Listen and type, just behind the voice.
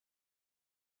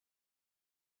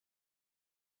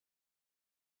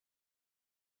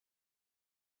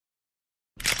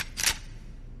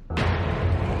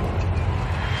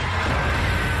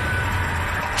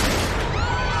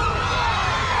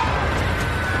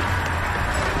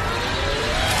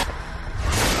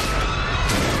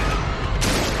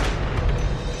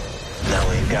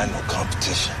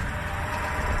competition.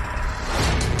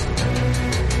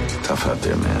 Tough out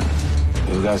there, man.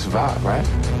 You guys survive, right?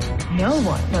 No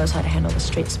one knows how to handle the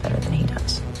streets better than he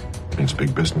does. It's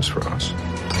big business for us.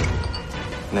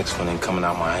 Next one ain't coming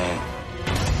out my hand.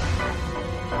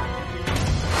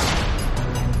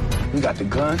 We got the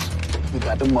guns, we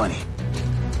got the money.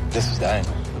 This is the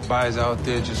angle. The buyers out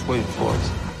there just waiting for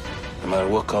us. No matter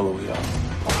what color we are.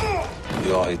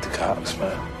 We all hate the cops,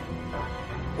 man.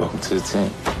 Welcome to the team.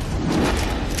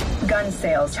 Gun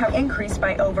sales have increased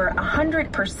by over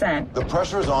 100%. The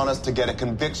pressure is on us to get a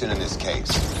conviction in this case.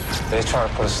 They're trying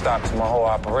to put a stop to my whole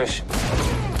operation.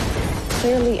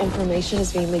 Clearly, information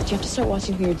is being leaked. You have to start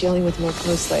watching who you're dealing with more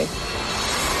closely.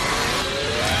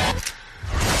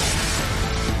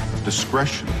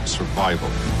 Discretion is survival.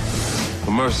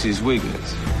 But mercy is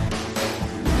weakness.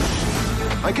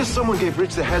 I guess someone gave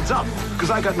Rich the heads up,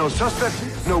 because I got no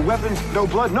suspects, no weapons, no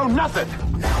blood, no nothing.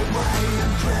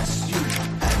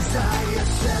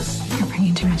 You're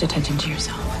bringing too much attention to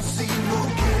yourself.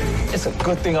 It's a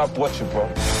good thing I bought you, bro.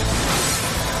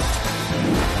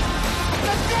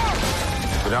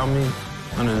 Without me,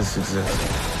 none of this exists.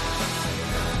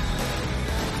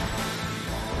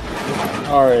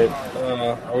 All right,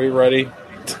 are we ready?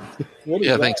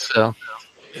 Yeah, I think so.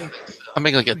 I'm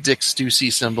making like a Dick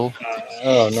Stussy symbol.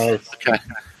 Oh, nice. Okay.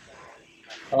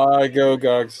 Go,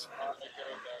 Gogs.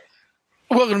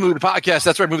 Welcome to Movie the Podcast.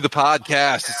 That's right, Movie the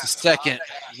Podcast. It's the second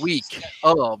week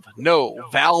of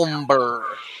November.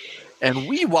 And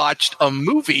we watched a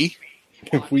movie.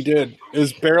 We did. It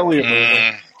was barely a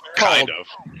movie. Kind of.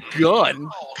 Gun.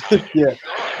 Yeah.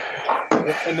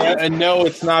 And no,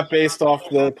 it's not based off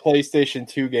the PlayStation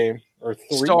 2 game. Or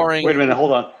 3. Starring... Wait a minute,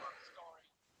 hold on.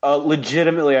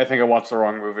 Legitimately, I think I watched the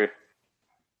wrong movie.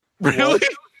 Really?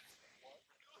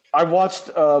 I watched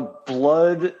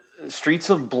Streets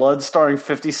of Blood starring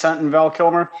 50 Cent and Val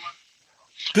Kilmer.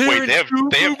 Wait, they have 2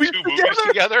 movies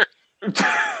together?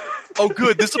 Oh,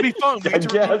 good. This will be fun. We I get to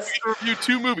guess. review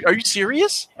 2 movies. Are you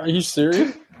serious? Are you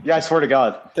serious? Yeah, I swear to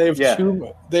God. They have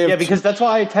two. They have because that's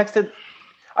why I texted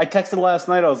last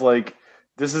night. I was like,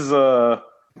 "This is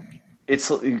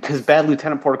it's because Bad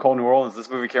Lieutenant Protocol New Orleans. This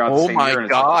movie came out the same year. Oh my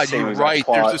God, you're right.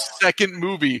 There's a second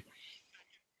movie.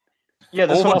 Yeah,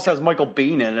 this one also has Michael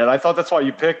Biehn in it. I thought that's why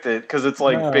you picked it, because it's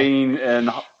like Biehn and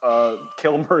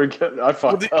Kilmer. I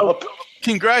fucked up.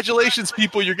 Congratulations,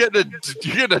 people! You're getting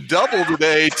a double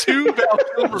today. 2 Val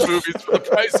Kilmer movies for the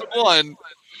price of 1.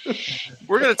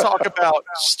 We're going to talk about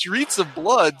Streets of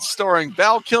Blood, starring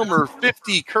Val Kilmer,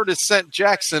 50 Curtis St.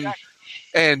 Jackson,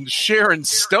 and Sharon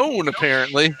Stone.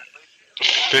 Apparently,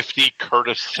 50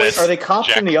 Curtis St. Are they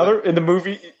cops in the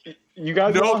movie? You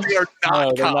guys? No, watch? they are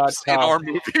not cops in our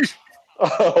movie.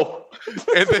 Oh,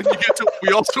 and then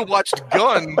we also watched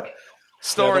Gun,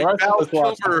 starring Val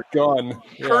Kilmer, Gun,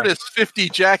 Curtis 50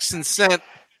 Jackson St.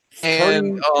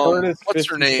 And what's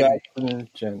her name?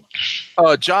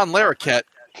 John Larroquette.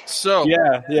 So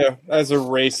yeah, as a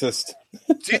racist.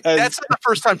 That's not the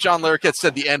first time John Larroquette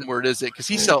said the N-word, is it? Because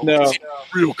he's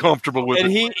real comfortable with it.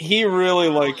 And he really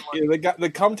the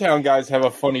Cumtown guys have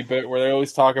a funny bit where they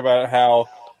always talk about how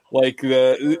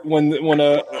when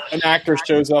an actor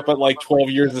shows up at 12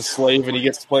 years a slave and he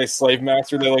gets to play a slave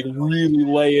master, they really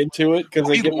lay into it because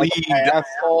they get a pass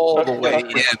all the way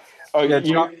in.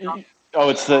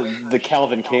 It's the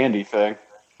Calvin Candy thing.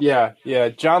 Yeah.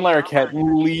 John Larroquette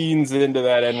leans into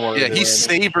that N-word. Yeah, he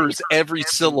savors every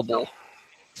syllable.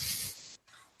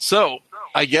 So,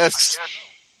 I guess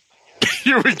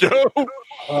here we go.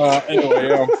 Anyway,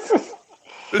 yeah.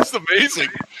 This is amazing.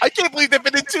 I can't believe they've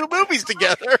been in 2 movies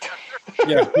together.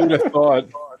 Yeah, who'd have thought?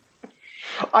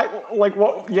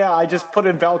 I just put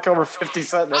in Val Kilmer 50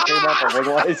 Cent and that came up. I was like,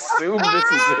 well, I assume this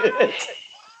is it.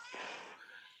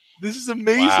 This is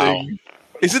amazing. Wow.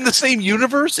 Is it in the same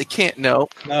universe? It can't. No.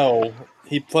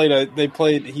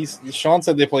 Sean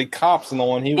said they played cops in the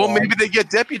one he watched. Well, maybe they get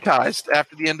deputized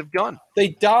after the end of Gun. They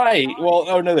die.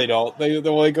 Well, no, they don't. They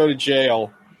go to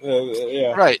jail.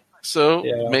 Yeah. Right. So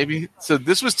maybe. So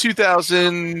this was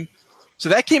 2000. So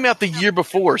that came out the year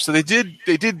before. So they did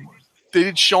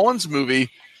Sean's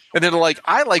movie, and they're like,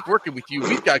 I like working with you.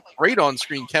 We've got great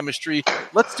on-screen chemistry.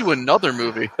 Let's do another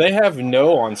movie. They have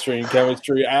no on-screen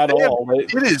chemistry at all.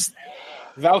 It is.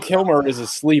 Val Kilmer is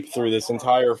asleep through this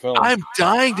entire film. I'm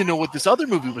dying to know what this other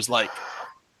movie was like.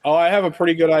 Oh, I have a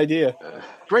pretty good idea.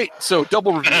 Great. So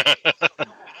double review.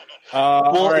 The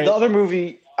other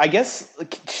movie, I guess,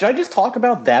 should I just talk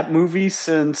about that movie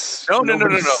since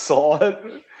nobody saw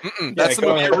it? That's the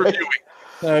movie you're reviewing.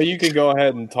 No, you can go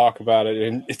ahead and talk about it,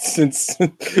 and since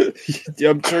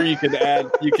I'm sure you can add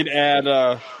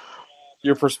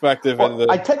your perspective.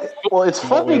 It's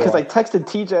funny because I texted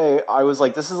TJ. I was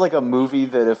like, "This is like a movie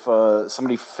that if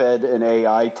somebody fed an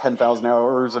AI 10,000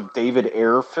 hours of David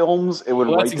Ayer films, it would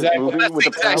write this movie."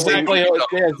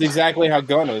 It's exactly how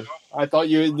Gunn is. I thought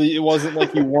it wasn't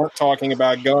like you weren't talking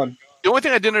about Gunn. The only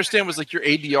thing I didn't understand was like your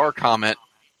ADR comment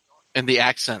and the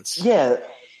accents. Yeah.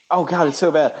 Oh God, it's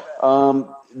so bad.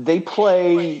 They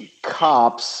play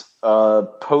cops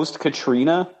post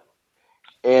Katrina.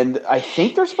 And I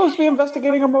think they're supposed to be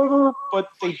investigating a murder, but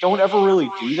they don't ever really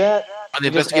do that. Are they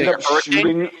investigating a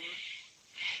hurricane?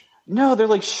 No, they're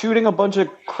like shooting a bunch of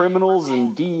criminals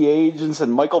and DEA agents,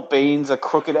 and Michael Baine's a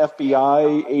crooked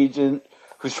FBI agent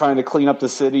who's trying to clean up the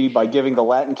city by giving the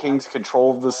Latin Kings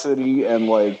control of the city, and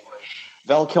like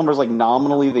Val Kilmer's like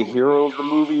nominally the hero of the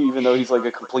movie, even though he's like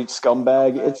a complete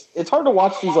scumbag. It's hard to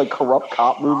watch these like corrupt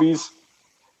cop movies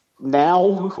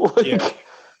now.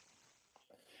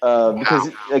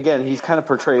 Because again, he's kind of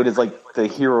portrayed as like the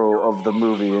hero of the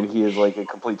movie, and he is like a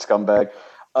complete scumbag.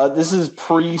 This is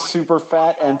pre-super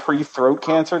fat and pre-throat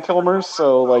cancer Kilmer,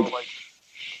 so like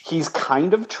he's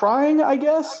kind of trying, I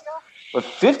guess. But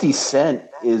 50 Cent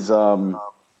is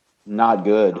not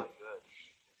good,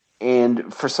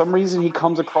 and for some reason he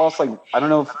comes across like, I don't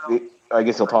know if I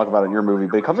guess he'll talk about it in your movie,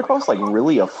 but he comes across like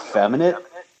really effeminate.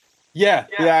 Yeah,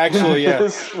 actually, yeah.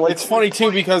 It's funny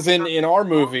too because in our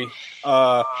movie,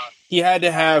 he had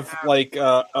to have like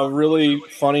a really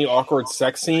funny, awkward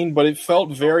sex scene, but it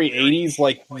felt very 80s,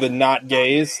 like the not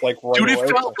gays, like right Dude, away. It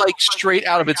felt like straight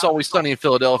out of It's Always Sunny in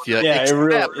Philadelphia. Yeah, it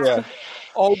really. Yeah.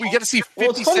 Oh, we get to see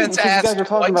 50 Cent's ass. You guys are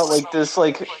talking about like this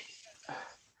like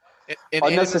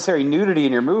unnecessary nudity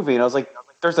in your movie, and I was like,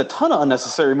 "There's a ton of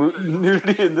unnecessary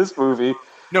nudity in this movie."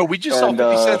 No, we just saw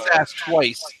 50 Cent's ass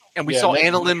twice. And we saw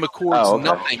Anna Lynn McCord's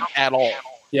nothing at all.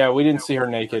 Yeah, we didn't see her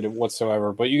naked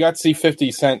whatsoever, but you got to see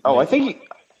 50 Cent. Oh, naked.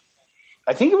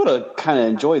 I think you would have kind of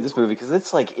enjoyed this movie because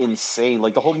it's like insane.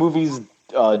 Like the whole movie's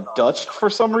Dutch for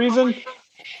some reason.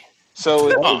 So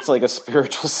it's like a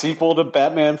spiritual sequel to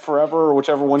Batman Forever or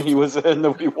whichever one he was in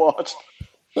that we watched.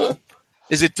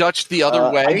 Is it Dutch the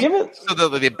other way? I give it, so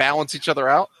that they balance each other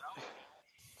out?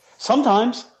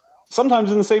 Sometimes in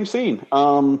the same scene.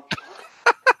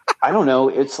 I don't know.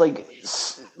 It's like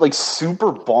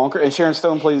super bonker. And Sharon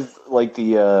Stone plays like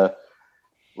the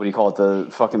what do you call it? The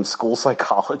fucking school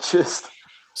psychologist.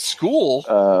 School.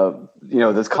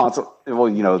 This constant.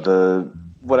 Well,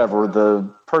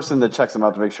 the person that checks them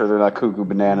out to make sure they're not cuckoo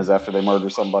bananas after they murder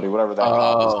somebody. Whatever that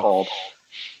is called.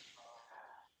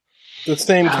 The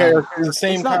same character. The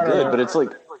same. It's not good, but it's like.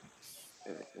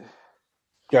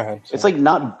 Go ahead. It's like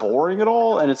not boring at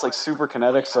all, and it's like super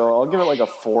kinetic. So I'll give it like a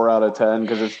 4 out of 10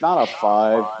 because it's not a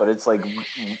 5, but it's like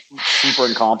super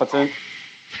incompetent.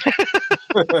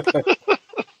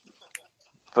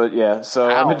 But yeah, so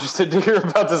I'm interested to hear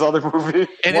about this other movie.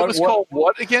 And it was called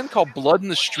what again? Called Blood in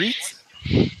the Streets?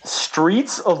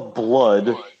 Streets of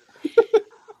Blood.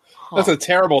 That's a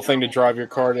terrible thing to drive your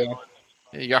car down.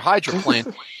 Your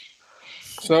hydroplane.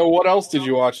 So what else did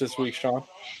you watch this week, Sean?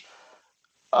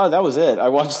 That was it. I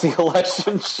watched the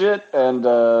election shit, and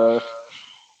that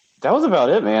was about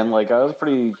it, man. Like, I was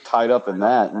pretty tied up in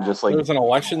that, and just like there was an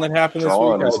election that happened this week.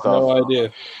 I had no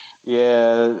idea.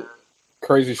 Yeah,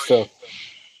 crazy stuff.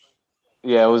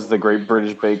 Yeah, it was the Great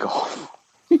British Bake Off.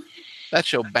 That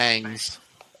show bangs.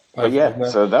 But yeah,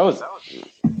 so that was.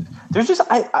 There's just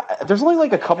there's only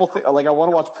like a couple things. Like I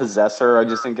want to watch Possessor. I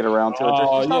just didn't get around to it. There's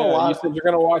just not a lot. You said you're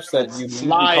gonna watch that. You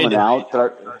lied. Coming out.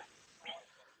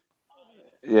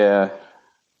 Yeah.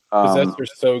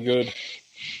 Possessor's so good.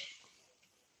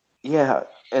 Yeah,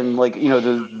 and like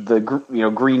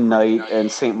the Green Knight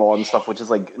and Saint Maud and stuff, which is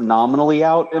like nominally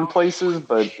out in places,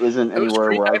 but isn't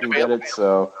anywhere where I can get it.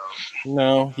 So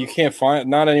no, you can't find it.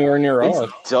 Not anywhere near us.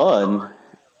 It's done.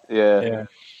 Yeah.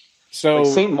 So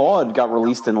like Saint Maud got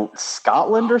released in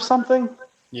Scotland or something.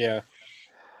 Yeah.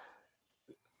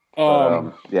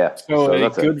 Yeah. So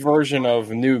a good version of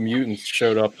New Mutants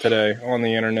showed up today on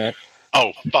the internet.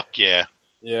 Oh, fuck yeah.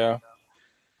 Yeah.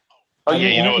 Oh,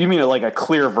 you mean like a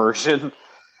clear version?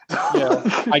 Yeah.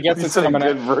 I guess it's coming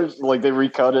out. Version, like they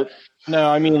recut it? No,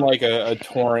 I mean like a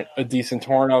torrent, a decent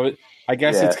torrent of it. I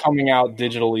guess it's coming out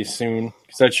digitally soon.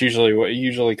 Because that's usually what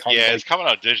usually comes out. Yeah, it's coming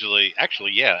out digitally.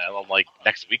 Actually, yeah, like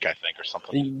next week, I think, or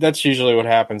something. That's usually what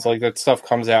happens. Like that stuff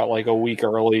comes out like a week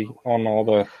early on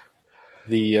all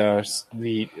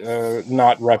the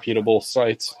not reputable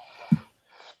sites.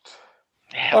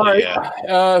 Hell all right.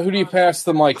 Yeah. Who do you pass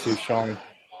the mic to, Sean?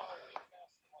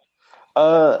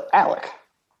 Alec.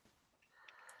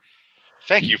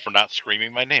 Thank you for not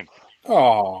screaming my name.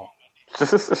 Oh.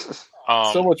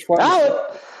 So much fun.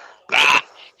 Alec.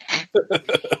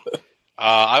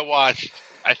 I watched,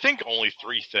 I think, only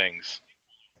 3 things.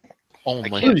 Oh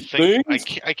my I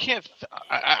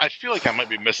feel like I might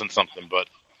be missing something, but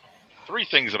 3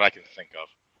 things that I can think of.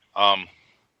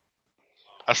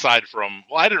 Aside from,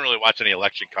 I didn't really watch any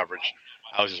election coverage.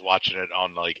 I was just watching it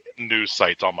on like news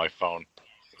sites on my phone.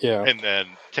 Yeah. And then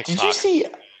TikToks. Did you see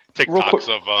TikToks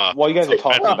of while you guys are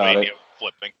talking about it,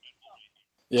 flipping.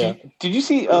 Yeah. Did you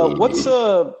see what's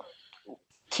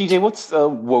TJ? What's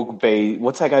Woke Bay?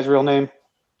 What's that guy's real name?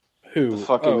 Who? The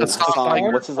fucking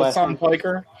Hassan. What's his last name? Hassan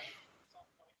Piker.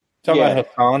 Talking about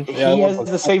Hassan. Yeah, he has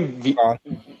the same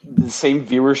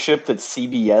viewership that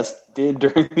CBS did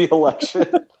during the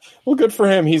election. Well, good for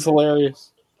him. He's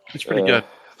hilarious. He's pretty good.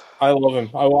 I love him.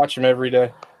 I watch him every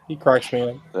day. He cracks me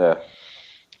up. Yeah.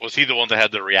 Was he the one that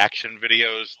had the reaction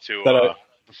videos to the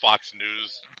Fox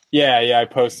News? Yeah. I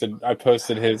posted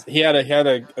his. He has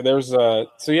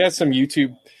some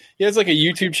YouTube. He has like a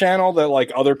YouTube channel that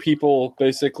like other people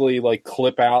basically like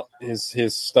clip out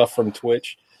his stuff from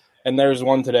Twitch. And there's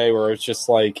one today where it's just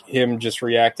like him just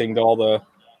reacting to all the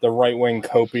right wing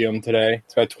copium today.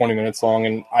 It's about 20 minutes long,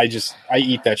 and I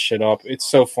eat that shit up. It's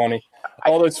so funny.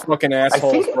 All those fucking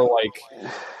assholes were like,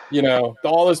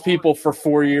 all those people for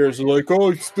 4 years are like, oh,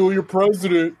 he's still your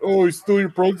president. Oh, he's still your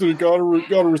president. Gotta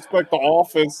respect the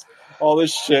office. All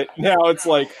this shit. Now it's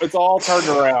like it's all turned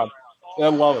around. I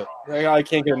love it. I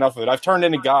can't get enough of it. I've turned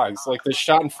into guys like the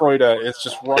Schadenfreude. It's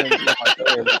just running through my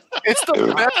head. It's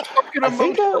the best fucking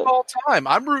emotion of all time.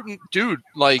 I'm rooting, dude.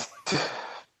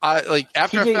 After I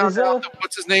found out that,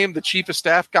 what's his name, the chief of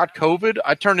staff got COVID,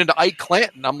 I turned into Ike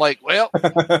Clanton. I'm like, well,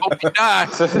 hope he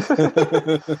dies.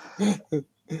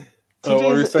 What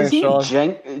were you saying,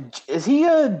 Sean? Is he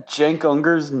Cenk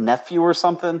Unger's nephew or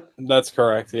something? That's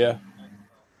correct. Yeah.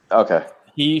 Okay.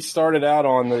 He started out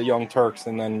on the Young Turks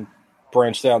and then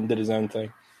branched out and did his own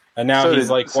thing, and now he's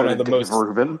one of the most.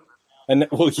 Rubin. And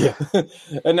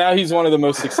and now he's one of the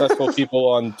most successful people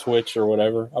on Twitch or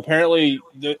whatever. Apparently,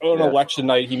 on election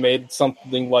night, he made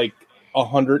something like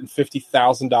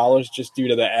 $150,000 just due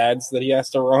to the ads that he has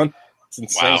to run. It's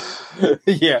insane. Wow.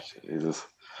 Yeah. Jesus.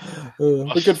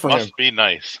 But good for him. Must be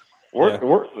nice.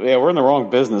 We're in the wrong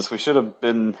business. We should have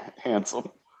been handsome.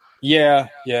 Yeah,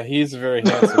 he's a very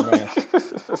handsome man.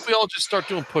 If we all just start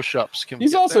doing push-ups,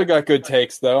 he's also got good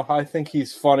takes, though. I think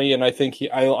he's funny, and I think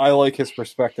I like his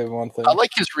perspective on things. I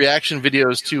like his reaction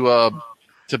videos to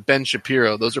Ben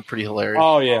Shapiro. Those are pretty hilarious.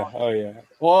 Oh yeah.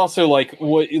 Well, also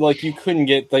you couldn't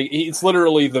get it's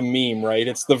literally the meme, right?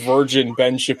 It's the virgin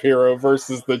Ben Shapiro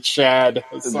versus the Chad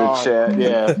Hassan. The Chad,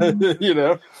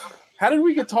 yeah. How did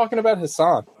we get talking about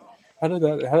Hassan? How did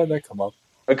that come up?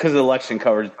 Because of the election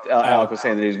coverage, Alec was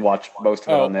saying that he's watched most of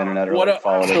it on the internet or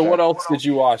followed it. So what else did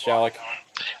you watch, Alec?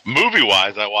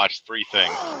 Movie-wise, I watched 3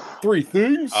 things. 3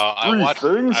 things?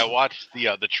 I watched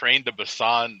the Train to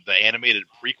Busan, the animated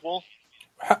prequel.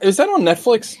 Is that on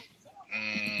Netflix?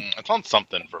 It's on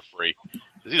something for free.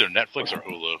 It's either Netflix or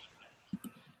Hulu.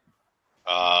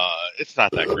 It's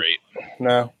not that great.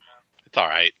 No. It's all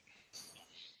right.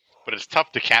 But it's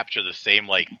tough to capture the same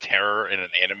terror in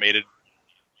an animated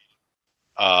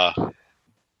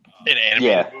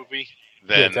movie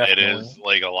than it is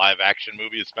a live action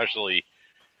movie, especially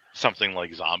something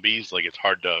like zombies. It's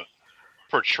hard to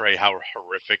portray how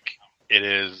horrific it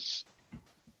is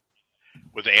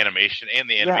with the animation, and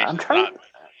the animation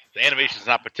is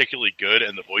not particularly good,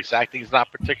 and the voice acting is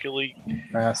not particularly.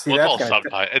 It's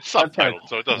subtitled,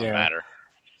 so it doesn't matter.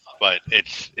 But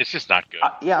it's just not good.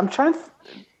 I'm trying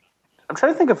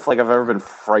to think if I've ever been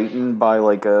frightened by a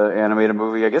animated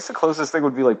movie. I guess the closest thing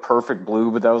would be Perfect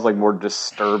Blue, but that was more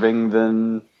disturbing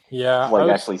than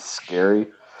actually scary. I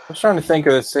was trying to think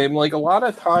of the same. A lot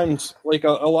of times, a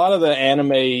lot of the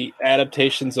anime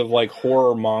adaptations of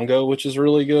horror manga, which is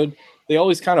really good, they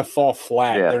always kind of fall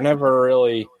flat. Yeah. They're never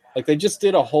really they just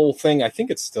did a whole thing. I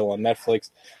think it's still on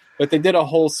Netflix, but they did a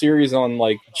whole series on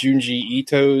Junji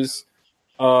Ito's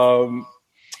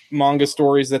manga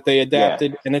stories that they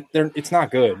adapted, and it's not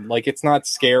good. It's not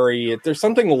scary. There's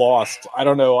something lost. I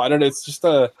don't know. It's just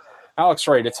Alex,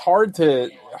 right? It's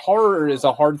horror is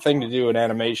a hard thing to do in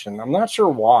animation. I'm not sure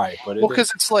why, but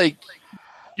because it's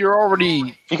you're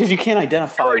already because you can't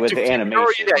identify with the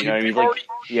animation. You know what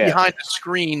I mean? Behind the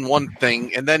screen, one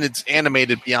thing, and then it's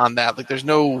animated beyond that. There's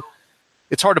no.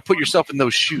 It's hard to put yourself in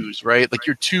those shoes, right?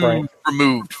 You're too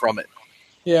removed from it.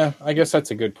 Yeah, I guess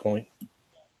that's a good point.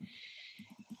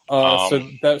 So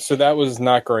that was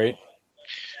not great.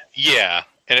 Yeah,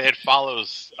 and it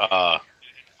follows a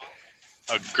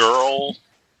girl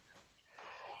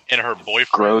and her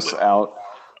boyfriend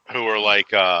who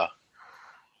are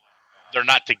they're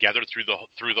not together through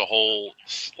the whole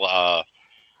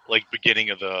beginning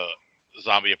of the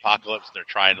zombie apocalypse, and they're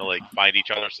trying to like find each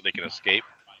other so they can escape.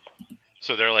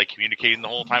 So they're like communicating the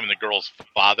whole time, and the girl's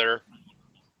father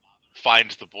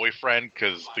finds the boyfriend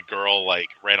because the girl like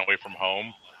ran away from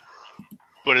home.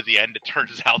 But at the end, it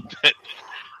turns out that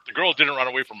the girl didn't run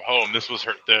away from home. This was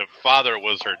the father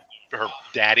was her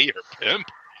daddy, her pimp.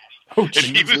 Oh, and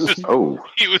he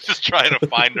was just trying to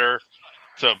find her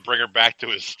to bring her back to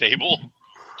his stable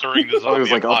during the zombie it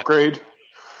was like upgrade.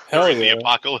 During the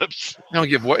apocalypse.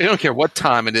 You don't care what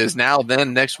time it is, now,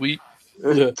 then, next week.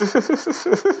 Yeah.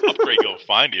 Upgrade go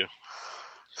find you.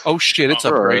 Oh shit, it's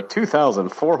upgrade.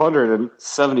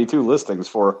 2,472 listings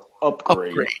for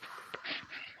upgrade.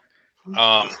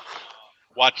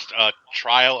 Watched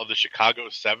Trial of the Chicago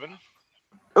 7.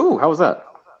 Ooh, how was that?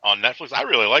 On Netflix. I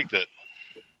really liked it.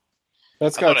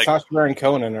 That's got Sacha Baron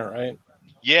Cohen in it, right?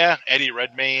 Yeah, Eddie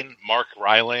Redmayne, Mark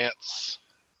Rylance.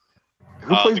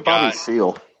 Who plays Bobby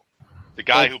Seale? The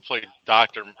guy who played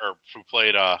who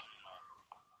played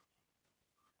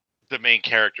the main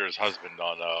character's husband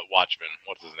on Watchmen.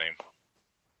 What's his name?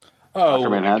 Oh, Dr.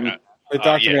 Manhattan.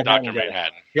 Dr. Dr.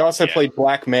 Manhattan. He also played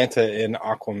Black Manta in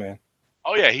Aquaman.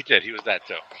 Oh yeah, he did. He was that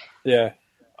too. Yeah,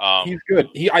 he's good.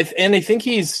 I think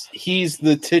he's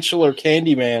the titular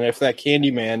Candyman if that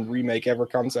Candyman remake ever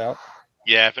comes out.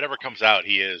 Yeah, if it ever comes out,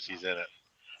 he's in it.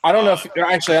 I don't know if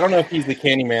I don't know if he's the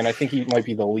Candyman. I think he might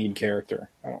be the lead character.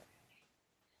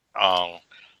 But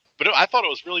I thought it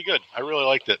was really good. I really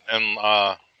liked it,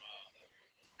 and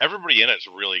everybody in it's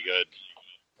really good.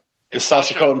 Does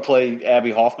Sacha Cohen play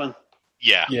Abby Hoffman?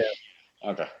 Yeah. Yeah.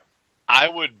 Okay. I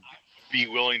would be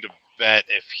willing to bet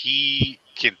if he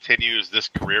continues this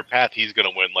career path, he's going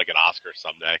to win like an Oscar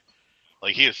someday.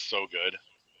 Like he is so good,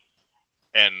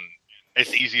 and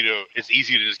it's easy to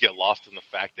just get lost in the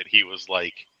fact that he was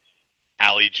like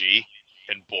Ali G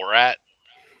in Borat.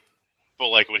 But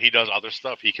like when he does other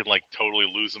stuff, he can like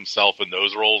totally lose himself in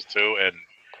those roles too, and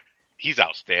he's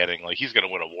outstanding. Like he's going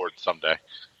to win awards someday.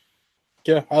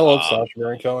 Yeah, I love Sacha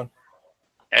Baron Cohen.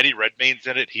 Eddie Redmayne's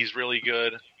in it. He's really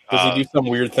good. Does he do some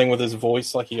weird thing with his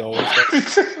voice like he always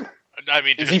does? I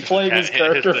mean, is he playing his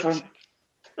character his from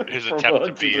attempt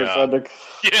to be yeah.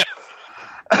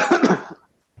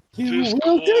 You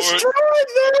will destroy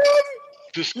them.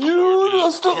 You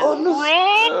must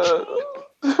understand.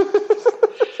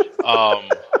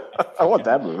 I want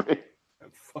that movie.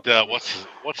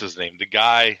 What's his name? The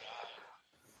guy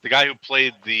who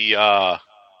played the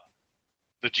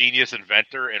genius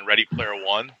inventor in Ready Player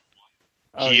One.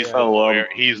 He's the lawyer.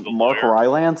 He's the Mark lawyer.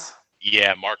 Rylance.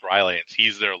 Yeah, Mark Rylance.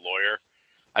 He's their lawyer.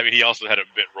 I mean, he also had a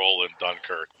bit role in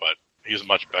Dunkirk, but he's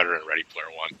much better in Ready Player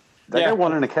One. That guy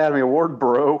won an Academy Award,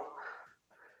 bro.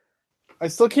 I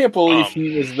still can't believe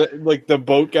he was the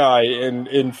boat guy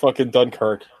in fucking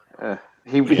Dunkirk.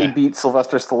 He beat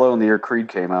Sylvester Stallone the year Creed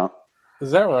came out.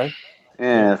 Is that right?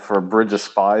 Yeah, for Bridge of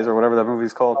Spies or whatever that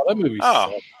movie's called. Oh, that movie's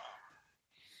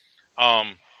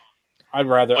I'd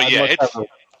much have a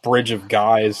Bridge of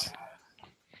Guys.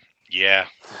 Yeah.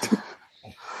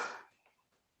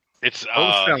 It's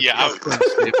I'd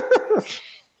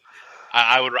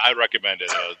recommend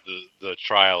it. The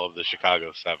Trial of the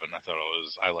Chicago 7.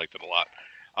 I liked it a lot.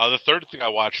 The third thing I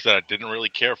watched that I didn't really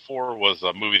care for was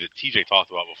a movie that TJ talked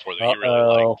about before that he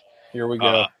really liked. Here we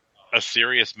go. A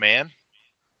Serious Man.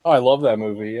 Oh, I love that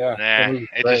movie. Yeah,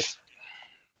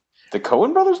 the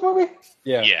Coen Brothers movie.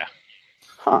 Yeah.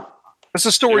 Huh. It's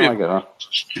a story of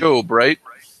Job, right?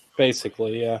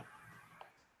 Basically, yeah.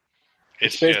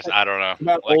 It's just I don't know.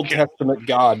 About Old Testament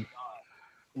God,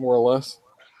 more or less.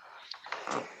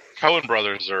 Coen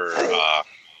Brothers are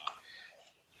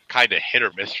kind of hit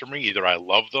or miss for me. Either I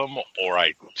love them or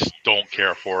I just don't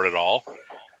care for it at all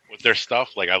with their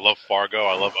stuff. Like I love Fargo,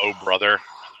 I love Oh Brother,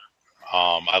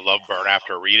 I love Burn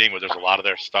After Reading, but there's a lot of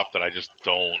their stuff that I just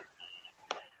don't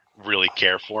really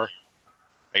care for.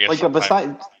 I guess like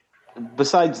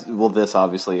besides this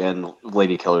obviously and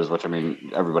Lady Killers, which I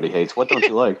mean everybody hates. What don't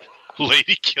you like?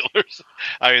 Lady Killers.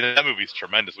 I mean that movie's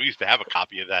tremendous. We used to have a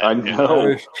copy of that. I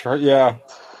know. Yeah.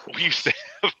 We used to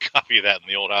have a copy of that in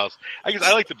the old house. I guess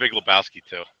I like the Big Lebowski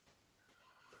too.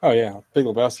 Oh yeah, Big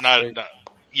Lebowski.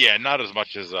 Not as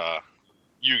much as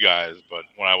you guys, but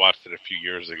when I watched it a few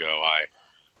years ago,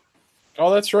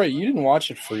 Oh, that's right. You didn't watch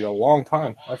it for a long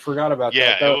time. I forgot about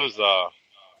that. Yeah, it was.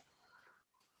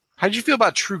 How did you feel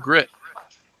about True Grit?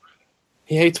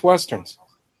 He hates westerns.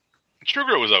 True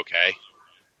Grit was okay.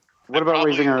 What about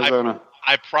Raising Arizona?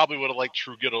 I probably would have liked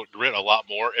True Grit a lot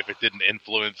more if it didn't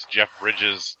influence Jeff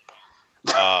Bridges'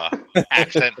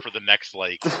 accent for the next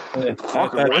rest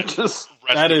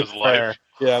that of is his fair. life.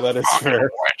 Yeah, that is fair.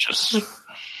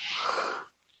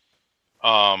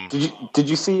 Did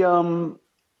you see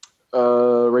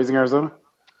Raising Arizona?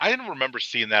 I didn't remember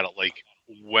seeing that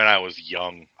when I was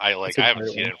young. I haven't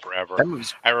seen it in forever.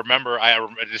 I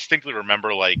distinctly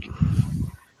remember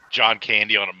John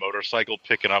Candy on a motorcycle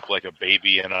picking up a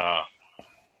baby in a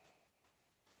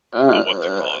what's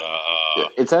it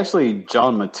called? It's actually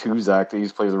John Matuzak that he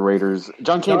plays the Raiders.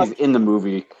 John Candy's in the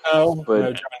movie. John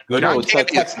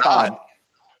Tex Cobb.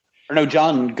 Or no,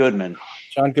 John Goodman.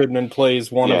 John Goodman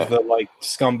plays one of the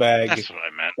scumbag That's what I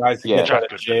meant. guys that get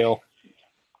out of jail.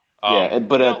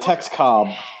 But Tex Cobb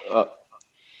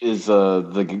is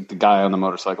the guy on the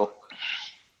motorcycle.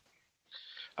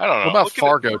 I don't know. What about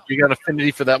Fargo? You got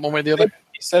affinity for that one way or the other?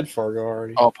 He said Fargo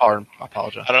already. Oh, pardon. I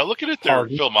apologize. I don't know. Looking at their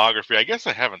filmography, I guess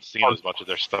I haven't seen as much of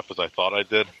their stuff as I thought I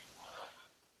did.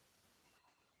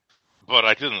 But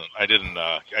I didn't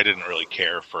really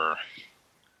care for.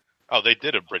 Oh, they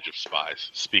did A Bridge of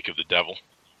Spies. Speak of the Devil.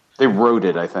 They wrote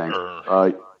it, I think.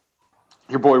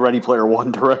 Your boy Ready Player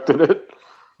One directed it.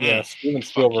 Yeah, Steven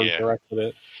Spielberg directed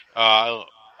it.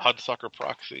 Hudsucker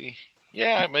Proxy.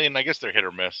 Yeah, I mean, I guess they're hit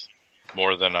or miss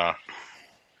more than I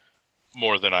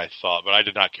thought. But I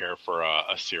did not care for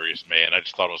A Serious Man. I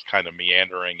just thought it was kind of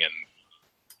meandering and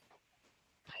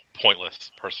pointless,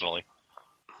 personally.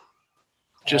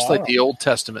 Just like the Old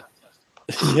Testament.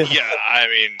 Yeah, I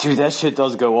mean... Dude, that shit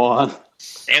does go on.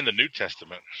 And the New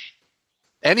Testament.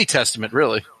 Any Testament,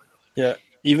 really. Yeah,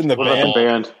 even the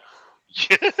band.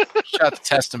 Shout out the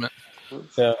Testament.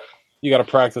 Yeah, you got to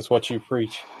practice what you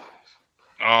preach.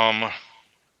 I've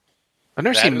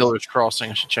never seen Miller's Crossing.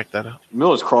 I should check that out.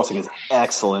 Miller's Crossing is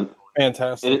excellent.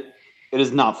 Fantastic. It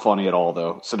is not funny at all,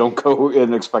 though, so don't go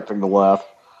in expecting to laugh.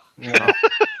 Yeah.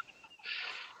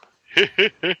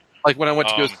 Like when I went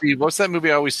to go see, what's that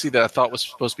movie I always see that I thought was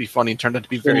supposed to be funny and turned out to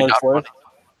be very not funny?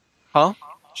 Huh?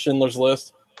 Schindler's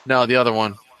List? No, the other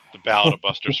one. The Ballad of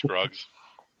Buster Scruggs.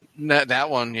 That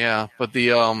one, yeah. But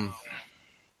the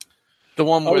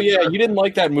one Oh, yeah, you didn't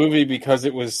like that movie because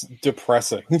it was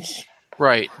depressing.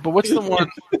 Right. But what's the one?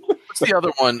 What's the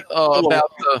other one?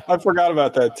 About the... I forgot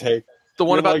about that take. The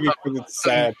one about it's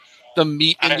sad. The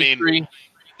meat industry?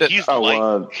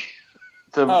 The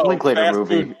Linklater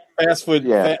movie. Fast Food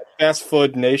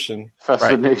Nation. Fast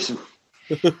Food Nation.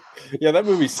 Yeah, that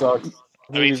movie sucks.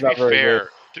 I mean, to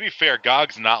be fair,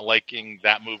 Gog's not liking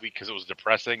that movie because it was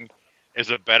depressing is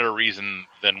a better reason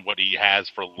than what he has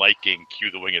for liking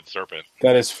Q the Winged Serpent.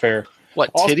 That is fair.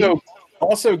 What, titty?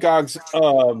 Also, Gog's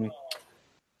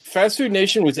Fast Food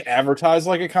Nation was advertised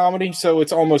like a comedy, so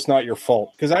it's almost not your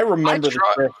fault. Because I remember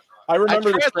I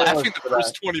tried laughing the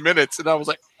first 20 minutes, and I was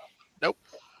like, nope.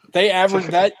 They average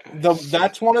that.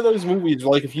 That's one of those movies.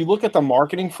 Like, if you look at the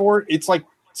marketing for it, it's like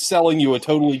selling you a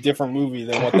totally different movie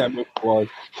than what that movie was.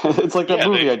 It's like that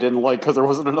movie I didn't like because there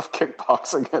wasn't enough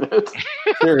kickboxing in it.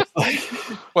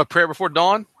 Seriously. What, Prayer Before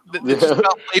Dawn? It's just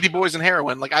about ladyboys and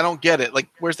heroin. Like, I don't get it. Like,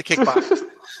 where's the kickboxing?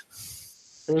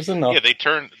 There was enough. Yeah,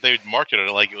 they marketed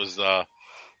it like it was the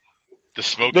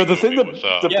smoking. No, the thing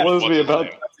that blows me about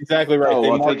that's exactly right.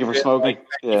 Thank You for Smoking.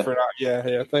 Thank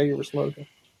You for Smoking.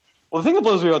 Well, the thing that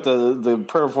blows me about the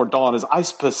Prayer Before Dawn is I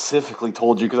specifically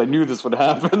told you because I knew this would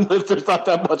happen that there's not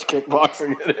that much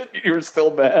kickboxing in it. You're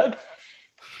still mad.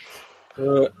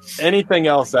 Anything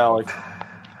else, Alex?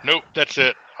 Nope, that's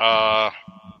it.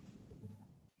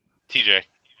 TJ.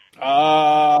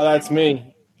 That's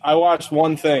me. I watched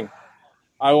one thing.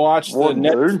 I watched a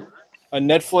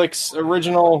Netflix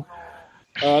original,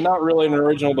 not really an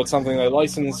original, but something they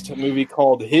licensed, a movie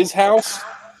called His House.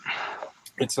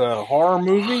 It's a horror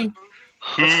movie.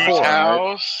 Whose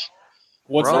house?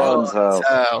 What's Ron's that?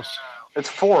 house. It's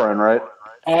foreign, right?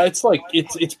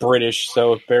 It's British,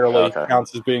 so it barely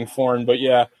counts as being foreign. But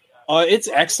yeah, it's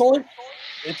excellent.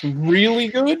 It's really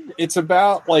good. It's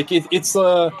about it's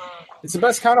the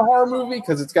best kind of horror movie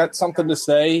because it's got something to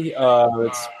say.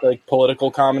 It's like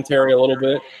political commentary a little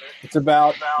bit. It's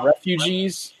about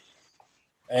refugees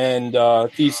and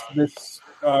this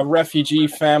refugee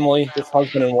family, this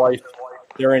husband and wife.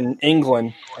 They're in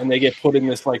England, and they get put in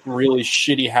this really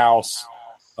shitty house.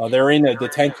 They're in a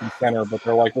detention center, but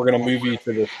they're like, "We're going to move you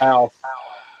to this house."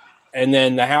 And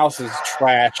then the house is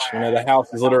trash. The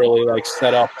house is literally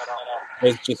set up.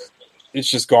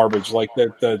 It's just garbage. Like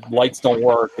the lights don't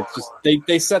work. It's just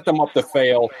they set them up to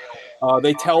fail.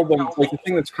 They tell them the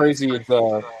thing that's crazy is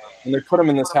when they put them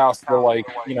in this house, they're like,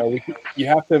 you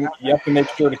have to make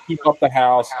sure to keep up the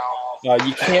house.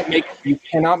 You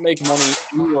cannot make money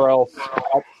anywhere else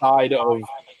outside of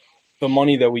the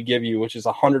money that we give you, which is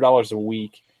 $100 a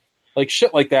week. Like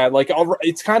shit like that. Like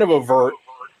it's kind of overt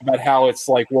about how it's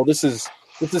this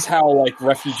is how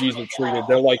refugees are treated.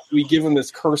 They're we give them this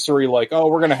cursory oh,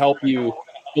 we're going to help you.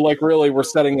 But really we're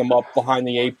setting them up behind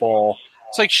the eight ball.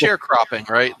 It's like sharecropping,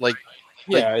 right? Like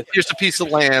here's a piece of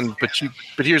land, but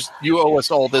you owe us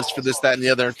all this for this, that, and the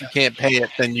other. If you can't pay it,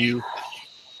 then you.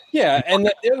 Yeah, and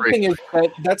the other thing is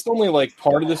that's only like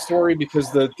part of the story,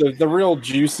 because the real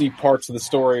juicy parts of the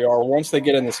story are once they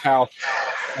get in this house,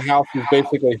 the house is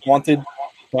basically haunted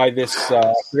by this,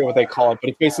 I forget what they call it, but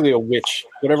it's basically a witch.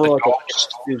 Whatever like a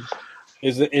witch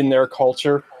is in their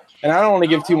culture. And I don't want to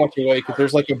give too much away because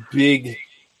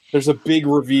there's a big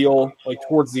reveal like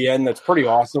towards the end that's pretty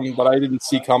awesome, but I didn't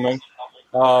see coming.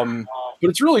 But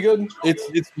it's really good.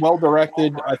 It's well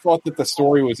directed. I thought that the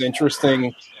story was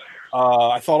interesting.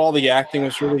 I thought all the acting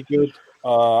was really good.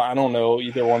 I don't know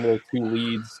either one of the two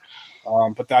leads,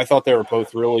 but I thought they were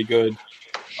both really good.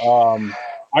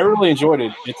 I really enjoyed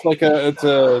it. It's like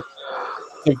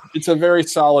it's a very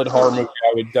solid horror movie.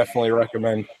 I would definitely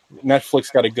recommend.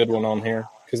 Netflix got a good one on here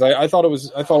because I thought it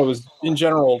was in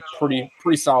general pretty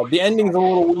solid. The ending's a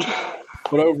little weak,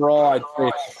 but overall I'd say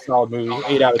it's a solid movie.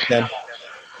 8 out of 10.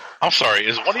 I'm sorry.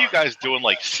 Is one of you guys doing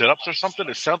like sit-ups or something?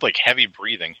 It sounds like heavy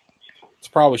breathing. It's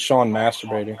probably Sean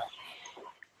masturbating.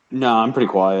 No, I'm pretty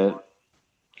quiet.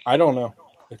 I don't know.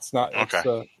 It's not. Okay.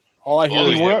 It's, all I hear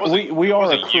is we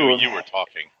are a crew. You were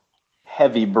talking.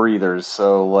 Heavy breathers,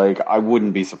 so like I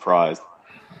wouldn't be surprised.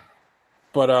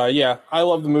 But yeah, I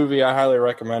love the movie. I highly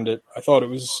recommend it. I thought it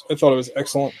was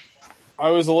excellent.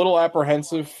 I was a little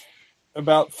apprehensive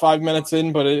about 5 minutes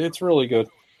in, but it's really good.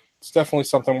 It's definitely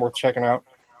something worth checking out.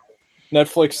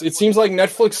 Netflix. It seems like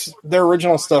Netflix, their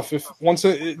original stuff.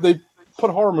 They put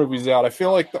horror movies out, I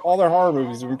feel like all their horror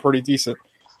movies have been pretty decent.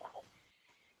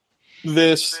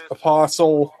 This,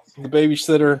 Apostle, The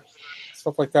Babysitter,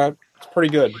 stuff like that. It's pretty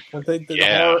good. I think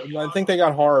they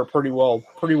got horror pretty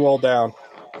well down.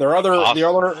 Their other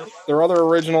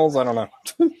originals, I don't know,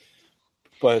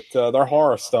 but their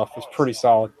horror stuff is pretty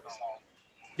solid.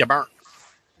 Yeah, burn.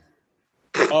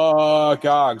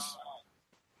 Gogs.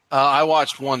 I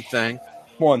watched one thing.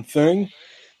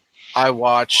 I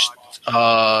watched.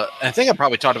 I think I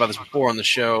probably talked about this before on the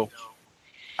show.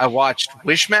 I watched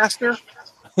Wishmaster.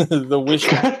 The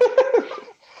Wishmaster.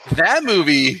 That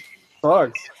movie.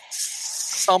 Bugs.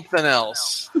 Something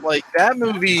else. Like that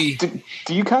movie.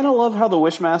 Do you kind of love how the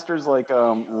Wishmaster's like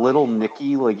little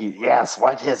Nicky? Like, yes,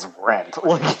 what his rent?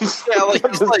 Like, yeah, like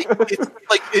he's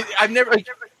like I've never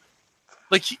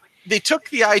they took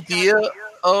the idea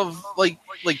of like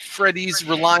Freddy's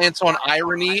reliance on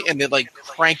irony and they like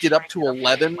cranked it up to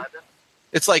 11.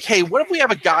 It's like, hey, what if we have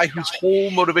a guy whose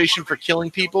whole motivation for killing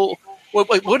people?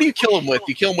 What do you kill him with?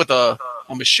 Do you kill him with a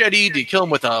machete? Do you kill him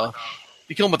with a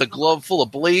glove full of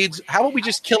blades? How about we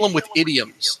just kill him with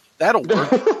idioms? That'll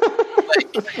work.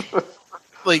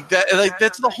 like that. Like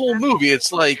that's the whole movie.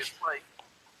 It's like,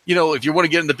 you know, if you want to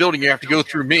get in the building, you have to go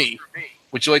through me.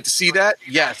 Would you like to see that?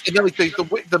 Yes. And then like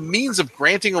the means of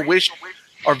granting a wish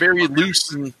are very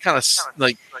loose and kind of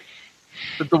like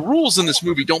the rules in this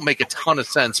movie don't make a ton of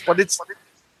sense, but it's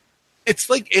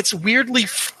like it's weirdly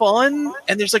fun,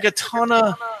 and there's like a ton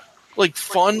of like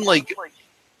fun like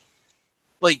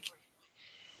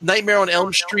Nightmare on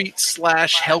Elm Street /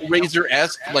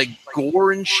 Hellraiser-esque like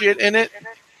gore and shit in it,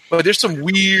 but there's some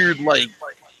weird like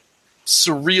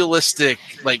surrealistic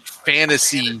like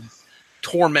fantasy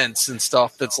torments and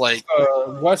stuff that's like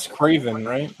Wes Craven,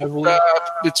 right? I believe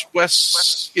it's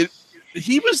Wes.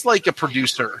 He was like a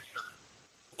producer.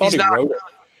 I thought he wrote it.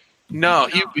 No,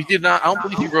 he did not. I don't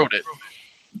believe he wrote it.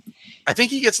 I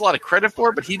think he gets a lot of credit for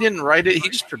it, but he didn't write it. He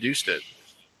just produced it.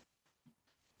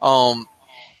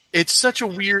 It's such a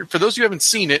weird. For those who haven't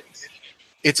seen it,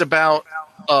 it's about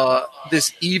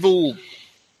this evil.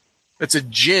 It's a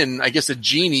djinn, I guess, a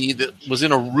genie that was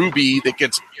in a ruby that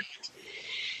gets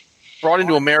brought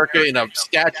into America in a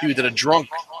statue that a drunk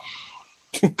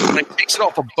takes it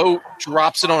off a boat,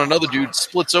 drops it on another dude,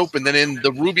 splits open, then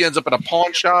the ruby ends up at a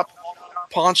pawn shop.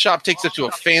 Pawn shop takes it to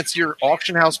a fancier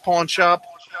auction house pawn shop.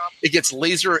 It gets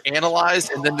laser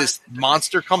analyzed, and then this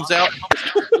monster comes out and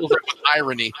fills it with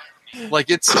irony. Like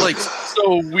it's like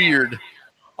so weird.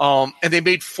 And they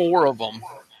made 4 of them.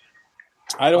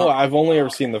 I've only ever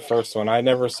seen the first one. I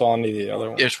never saw any of the other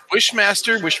ones. There's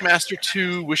Wishmaster, Wishmaster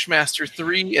 2, Wishmaster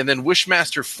 3, and then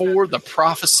Wishmaster 4, The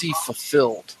Prophecy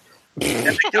Fulfilled. What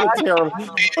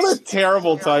a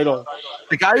terrible title.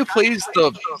 The guy who plays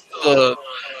the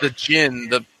djinn,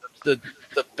 the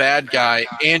bad guy,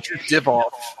 Andrew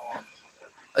Divoff,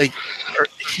 like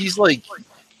he's like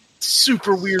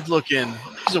super weird looking.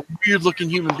 He's a weird looking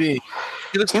human being.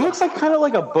 He looks like kind of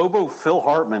like a Bobo Phil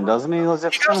Hartman, doesn't he? He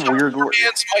got some weird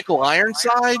Michael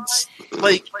Ironsides.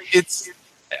 Like it's,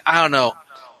 I don't know.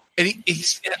 And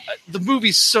the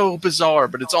movie's so bizarre,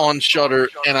 but it's on Shudder,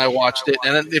 and I watched it.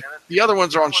 And if the other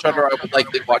ones are on Shudder, I would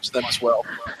likely watch them as well.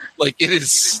 Like, it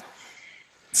is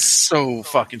so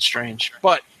fucking strange,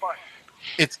 but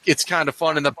it's kind of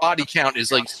fun, and the body count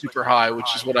is like super high,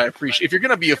 which is what I appreciate. If you're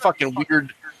gonna be a fucking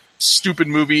weird, stupid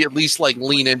movie, at least like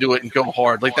lean into it and go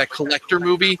hard, like that Collector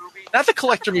movie. Not the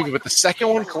Collector movie, but the second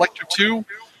one, Collector 2,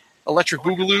 Electric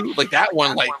Boogaloo. Like that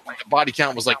one, like the body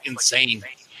count was like insane.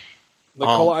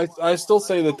 I still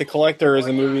say that The Collector is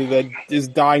a movie that is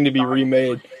dying to be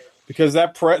remade because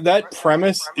that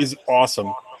premise is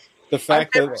awesome. The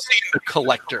fact I've never seen The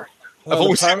Collector. I've the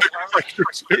only seen The Collector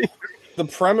too. The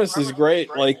premise is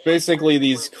great. Like basically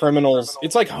these criminals.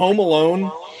 It's like Home Alone.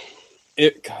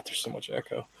 God, there's so much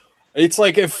echo. It's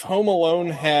like if Home Alone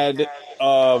had.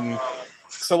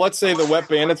 So let's say the Wet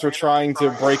Bandits were trying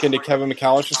to break into Kevin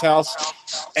McAllister's house,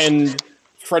 and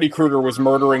Freddy Krueger was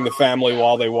murdering the family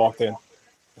while they walked in.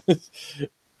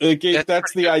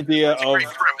 That's the idea of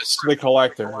The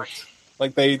Collector.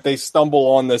 Like they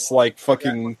stumble on this like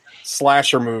fucking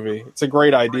slasher movie. It's a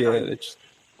great idea.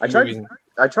 I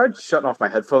tried shutting off my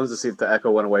headphones to see if the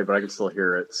echo went away, but I can still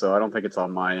hear it. So I don't think it's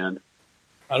on my end.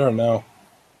 I don't know.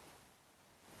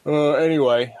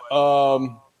 Anyway,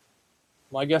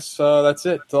 I guess that's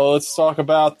it. So let's talk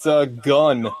about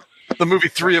Gun. The movie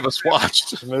three of us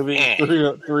watched. The movie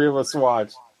three of us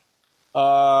watched.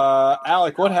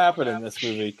 Alec, what happened in this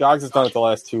movie? Gogs has done it the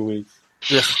last 2 weeks.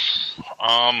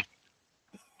 I'm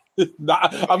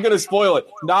going to spoil it.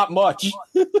 Not much.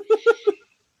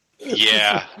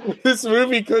 Yeah. This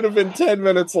movie could have been 10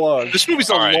 minutes long. This movie's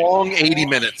a long 80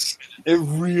 minutes. It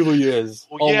really is.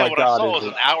 Well, oh my what God, I saw was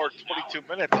an hour and 22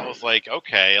 minutes. I was like,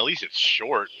 okay, at least it's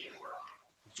short.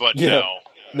 But no,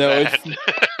 it had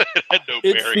no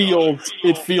bearing.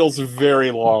 It feels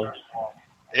very long.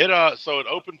 So it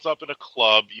opens up in a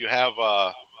club. You have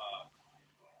oh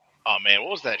man,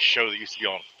 what was that show that used to be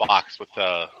on Fox with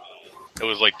it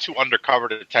was like two undercover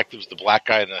detectives, the black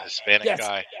guy and the Hispanic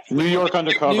guy. New York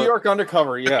Undercover. New York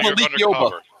Undercover, yeah. Malik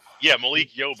Yoba. Yeah,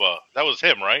 Malik Yoba. That was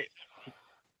him, right?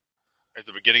 At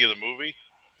the beginning of the movie.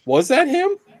 Was that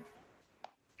him?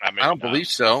 I don't believe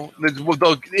so.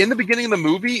 In the beginning of the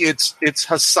movie, it's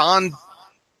Hassan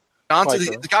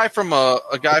Johnson, the guy from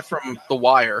The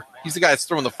Wire. He's the guy that's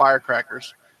throwing the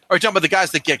firecrackers. Are you talking about the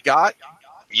guys that get got?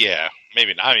 Yeah,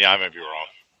 maybe not. I mean, I might be wrong.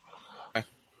 Okay.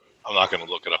 I'm not going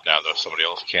to look it up now, though. Somebody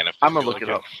else can. I'm going to look it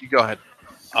up. You go ahead.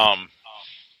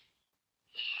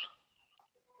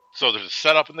 So there's a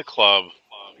setup in the club.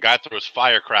 The guy throws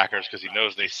firecrackers because he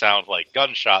knows they sound like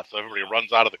gunshots, so everybody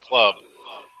runs out of the club.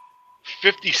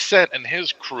 50 Cent and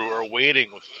his crew are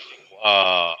waiting with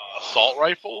assault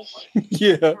rifles.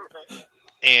 Yeah.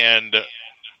 And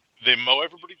they mow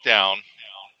everybody down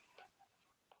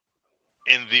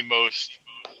in the most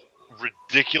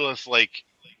ridiculous,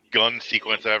 gun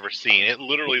sequence I've ever seen. It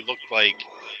literally looked like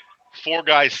four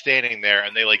guys standing there,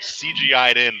 and they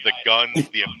CGI'd in the guns,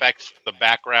 the effects, the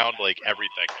background,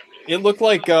 everything. It looked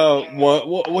like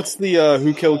what's the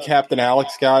Who Killed Captain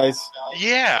Alex guys?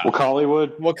 Yeah,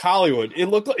 Wakkaliwood. It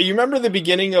looked like, you remember the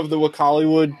beginning of the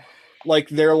Wakkaliwood,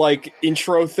 their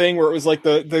intro thing where it was the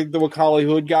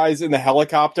Wakkaliwood guys in the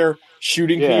helicopter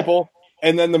shooting people,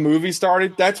 and then the movie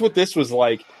started. That's what this was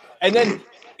like. And then,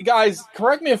 guys,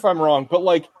 correct me if I'm wrong,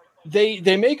 but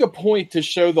they make a point to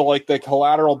show the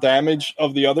collateral damage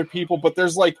of the other people, but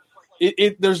there's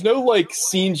there's no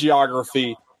scene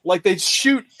geography. They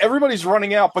shoot, everybody's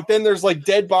running out, but then there's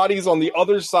dead bodies on the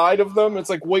other side of them.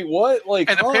 It's wait, what?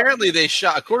 And apparently they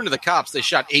shot, according to the cops, they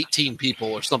shot 18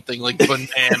 people or something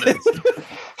bananas.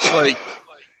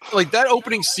 That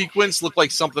opening sequence looked like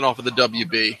something off of the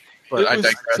WB. But I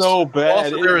digress. So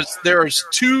bad. Also, there's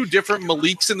two different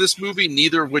Maliks in this movie,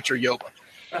 neither of which are Yoba.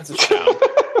 That's a shame.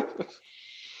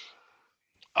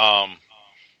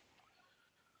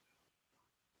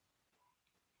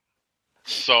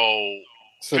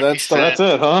 So that's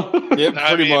it, huh? Yep,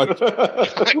 pretty much.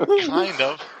 Kind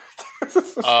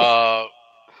of.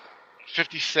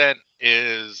 50 Cent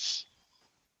is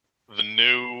the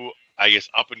new,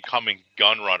 up and coming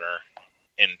gun runner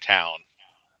in town.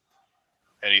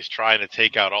 And he's trying to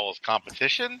take out all his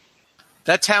competition.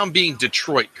 That town being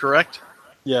Detroit, correct?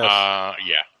 Yes.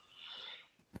 Yeah.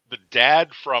 The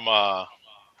dad from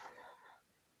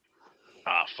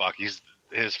he's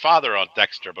his father on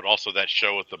Dexter, but also that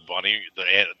show with the bunny,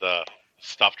 the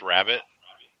stuffed rabbit,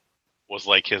 was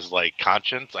his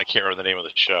conscience. I can't remember the name of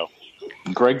the show.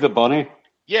 Greg the Bunny?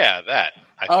 Yeah, that.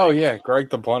 Yeah, Greg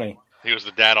the Bunny. He was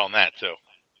the dad on that too.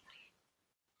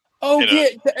 Oh yeah,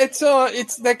 it's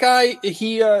that guy.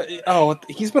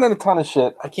 He's been in a ton of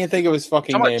shit. I can't think of his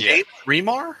fucking name. James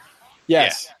Remar?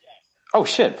 Yes. Oh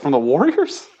shit! From the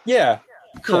Warriors? Yeah,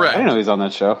 correct. I didn't know he was on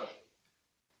that show.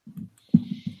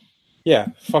 Yeah,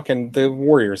 fucking the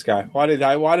Warriors guy. Why did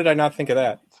I not think of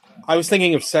that? I was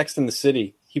thinking of Sex and the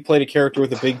City. He played a character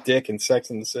with a big dick in Sex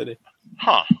and the City.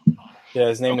 Huh. Yeah,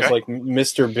 his name was like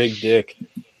Mr. Big Dick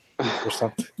or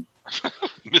something.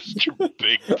 Mr.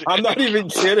 Big Dick. I'm not even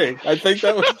kidding. I think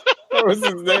that was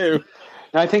his name.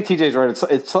 And I think TJ's right.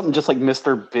 It's something just like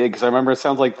Mr. Big, because I remember it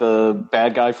sounds like the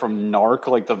bad guy from Narc,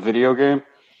 like the video game.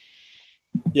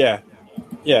 Yeah.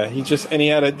 Yeah,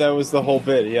 that was the whole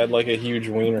bit. He had like a huge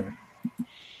wiener.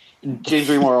 James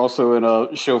Remar also in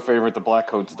a show favorite, The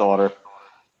Blackcoat's Daughter.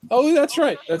 Oh, that's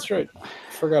right.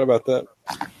 Forgot about that.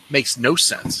 Makes no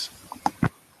sense.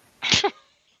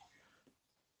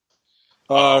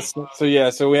 So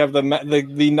we have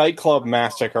the nightclub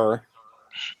massacre.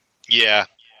 Yeah.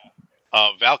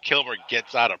 Val Kilmer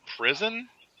gets out of prison.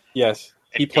 Yes,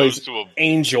 he plays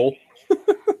Angel.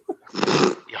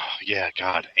 Oh, yeah,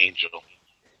 God, Angel.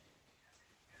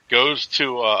 Goes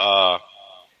to a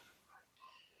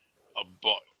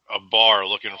bar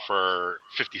looking for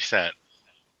 50 Cent.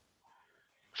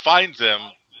 Finds him,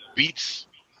 beats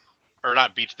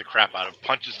the crap out of him,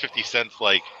 punches 50 Cent's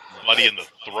like buddy in the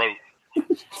throat,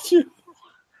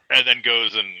 and then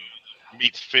goes and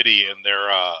meets Fitty, and they're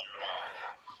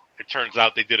it turns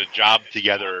out they did a job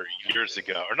together years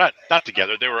ago, or not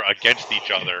together. They were against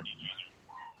each other,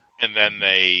 and then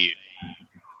they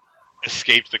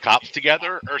escaped the cops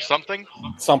together or something.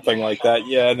 Something like that.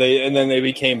 Yeah, then they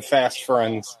became fast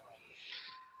friends.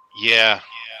 Yeah.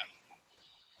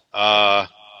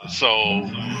 So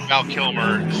Val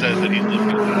Kilmer says that he's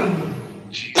looking.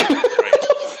 Jesus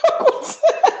Christ!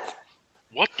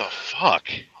 What the fuck?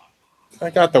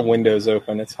 I got the windows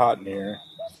open. It's hot in here.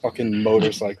 Fucking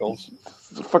motorcycles.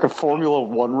 There's a fucking Formula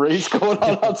One race going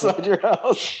on outside your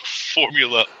house.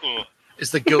 Formula. Is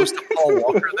the ghost of Paul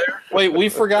Walker there? Wait, we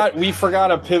forgot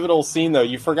a pivotal scene though.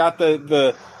 You forgot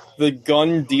the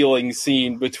gun dealing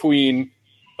scene between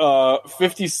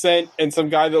 50 Cent and some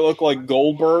guy that looked like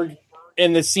Goldberg,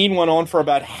 and the scene went on for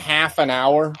about half an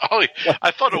hour. Oh,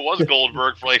 I thought it was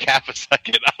Goldberg for like half a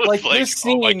second. I was like this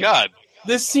scene, oh my God.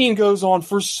 This scene goes on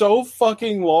for so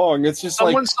fucking long. It's just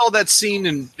someone saw that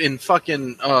scene in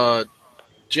fucking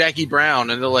Jackie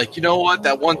Brown, and they're like, you know what?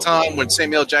 That one time when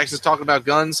Samuel Jackson's talking about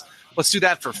guns, let's do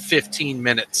that for 15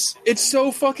 minutes. It's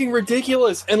so fucking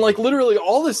ridiculous. And like literally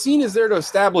all the scene is there to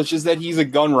establish is that he's a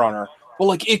gun runner. But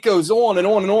like it goes on and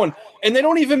on and on. And they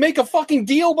don't even make a fucking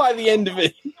deal by the end of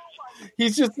it.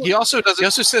 He also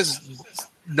says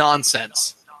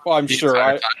nonsense. Well, I'm sure.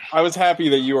 I was happy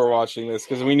that you were watching this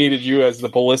because we needed you as the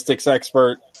ballistics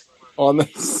expert on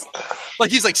this.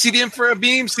 Like he's like, see the infrared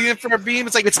beam, It's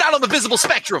like, it's not on the visible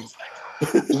spectrum.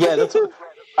 Yeah, that's what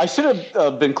I should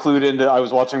have been clued into. I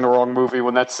was watching the wrong movie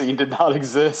when that scene did not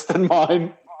exist in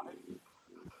mine.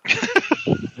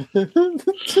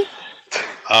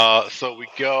 So we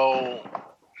go.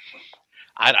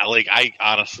 I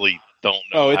honestly don't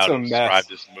know how to describe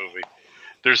this movie.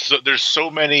 There's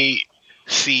so many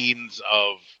scenes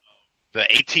of the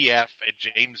ATF and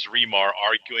James Remar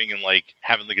arguing and like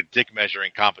having like a dick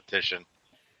measuring competition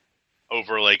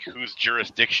over like whose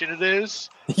jurisdiction it is.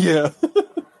 Yeah.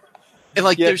 And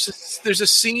like there's a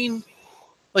scene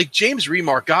like James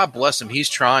Remar, God bless him, he's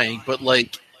trying, but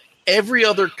like every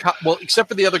other except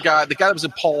for the other guy, the guy that was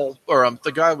in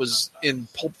the guy was in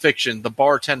Pulp Fiction, the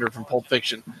bartender from Pulp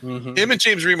Fiction. Mm-hmm. Him and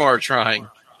James Remar are trying.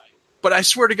 But I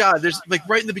swear to God, there's like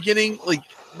right in the beginning, like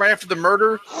right after the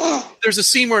murder, there's a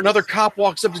scene where another cop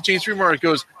walks up to James Remar and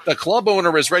goes, "The club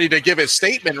owner is ready to give his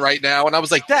statement right now." And I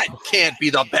was like, that can't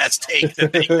be the best take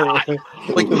that they got.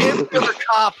 Like every other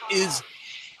cop is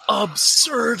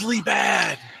absurdly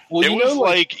bad. Well, it was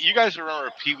like you guys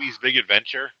remember Pee-wee's Big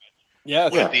Adventure? Yeah.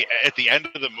 At the end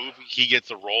of the movie, he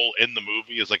gets a role in the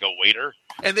movie as like a waiter,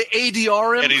 and they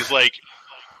ADR him, and he's like,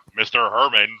 "Mr.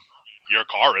 Herman, your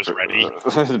car is ready."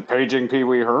 Paging Pee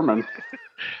Wee Herman.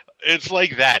 It's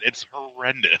like that. It's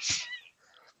horrendous.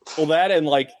 Well, that and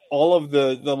like all of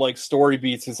the like story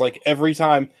beats is like every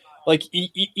time, like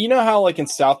you know how like in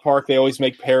South Park they always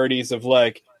make parodies of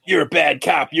like, you're a bad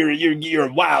cop, you're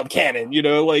a wild cannon, you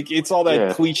know, like it's all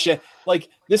that cliche. Like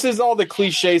this is all the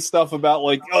cliche stuff about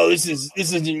like, oh, this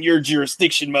isn't your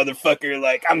jurisdiction, motherfucker.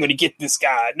 Like I'm gonna get this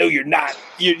guy. No, you're not.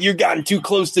 You're gotten too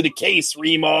close to the case,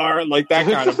 Remar. Like that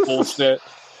kind of bullshit.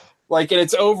 Like, and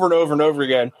it's over and over and over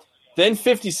again. Then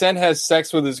 50 Cent has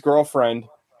sex with his girlfriend.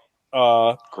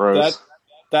 Gross.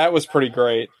 That was pretty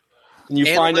great. And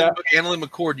you find out Annalyn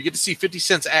McCord. You get to see 50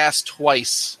 Cent's ass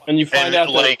twice, and you find out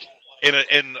like in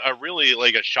a really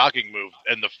like a shocking move.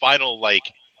 And the final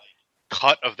like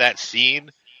cut of that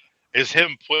scene, is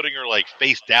him putting her like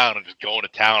face down and just going to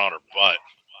town on her butt.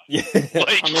 Yeah,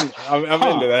 Like, I'm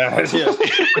into that. Yeah.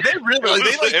 They really,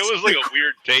 it was like a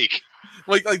weird take.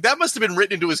 Like that must have been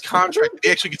written into his contract. He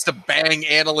actually gets to bang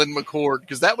Annalyn McCord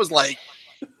because that was like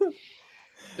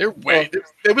they're way.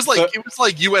 It was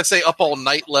like USA Up All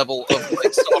Night level of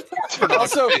like software.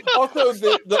 Also,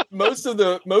 the most of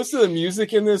the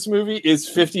music in this movie is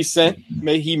 50 Cent.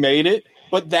 He made it,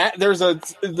 but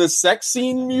the sex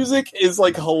scene music is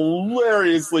like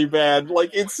hilariously bad. Like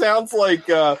it sounds like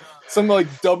some like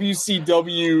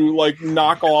WCW like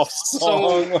knockoff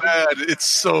song. So bad. It's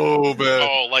so bad.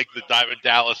 Oh, like the Diamond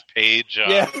Dallas Page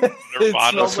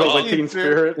Nirvana song. Teen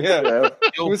Spirit. Yeah.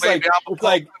 It was like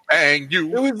bang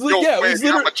you. It was it was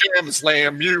literally jam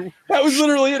slam you. That was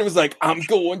literally it. It was like, I'm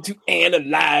going to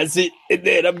analyze it, and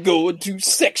then I'm going to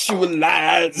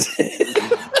sexualize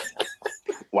it.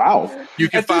 Wow. You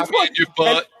can find me in your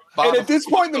butt. And at this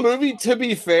point in the movie, to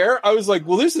be fair, I was like,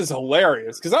 well, this is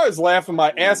hilarious, because I was laughing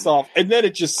my ass off, and then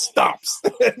it just stops.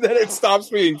 And then it stops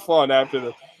being fun after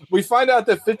this. We find out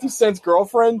that 50 Cent's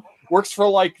girlfriend works for,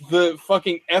 like, the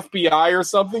fucking FBI or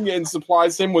something and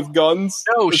supplies him with guns.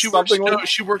 No, she works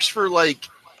for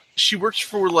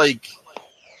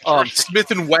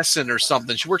Smith & Wesson or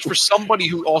something. She works for somebody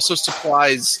who also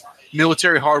supplies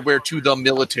military hardware to the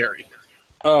military.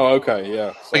 Oh, okay,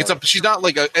 yeah. Like she's not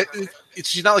like a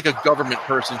government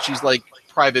person. She's like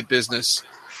private business,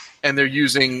 and they're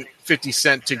using 50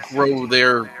 Cent to grow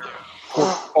their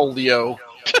portfolio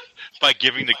by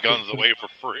giving the guns away for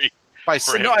free.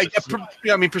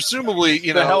 Presumably,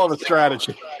 the hell of a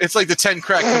strategy. It's like the 10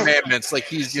 crack commandments. Like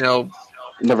he's,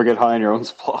 never get high on your own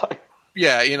supply.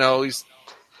 Yeah,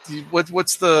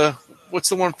 what's the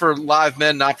one for live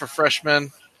men, not for fresh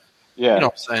men? Yeah, you know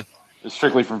what I'm saying. It's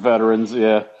strictly for veterans.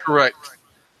 Yeah, correct.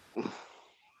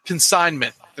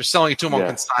 Consignment. They're selling it to them on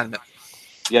consignment.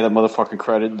 Yeah, that motherfucking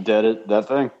credit, debit, that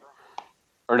thing.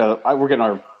 Or no, we're getting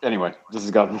our anyway. This has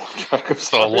gotten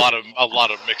so a lot of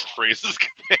mixed phrases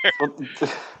there.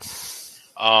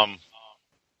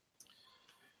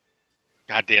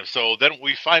 Goddamn. So then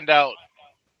we find out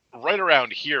right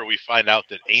around here. We find out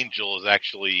that Angel is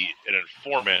actually an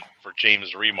informant for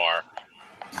James Remar.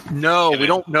 No, we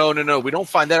don't. No. We don't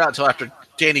find that out until after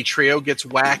Danny Trejo gets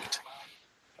whacked.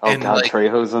 Oh, and God,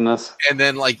 Trejo's in this. And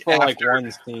then, after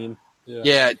one scene.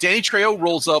 Yeah, Danny Trejo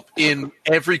rolls up in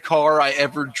every car I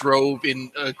ever drove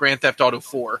in Grand Theft Auto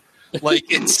 4. Like,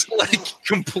 it's,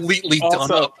 completely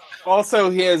done up. Also,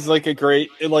 he has, a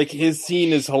great... his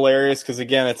scene is hilarious, because,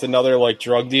 again, it's another,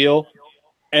 drug deal.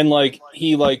 And,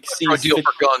 he, sees... Drug deal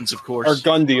for guns, of course. Or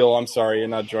gun deal, I'm sorry,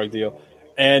 not drug deal.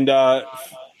 And,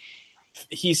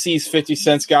 he sees 50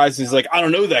 Cent's guys, and he's like, I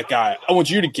don't know that guy. I want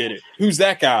you to get it. Who's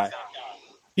that guy?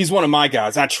 He's one of my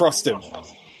guys. I trust him.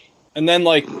 And then,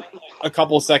 a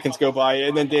couple of seconds go by,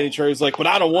 and then Danny Trejo's like, but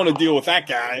I don't want to deal with that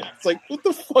guy. It's like, what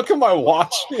the fuck am I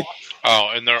watching?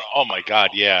 Oh, and oh my God,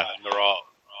 yeah. And they're all,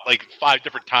 5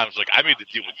 different times, I made the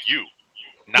deal with you,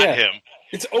 not him.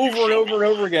 It's over and over and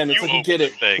over again. It's we get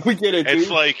it. Thing. We get it, dude. It's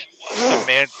like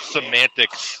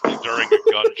semantics during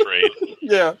a gun trade.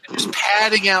 Yeah. Just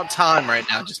padding out time right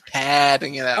now. Just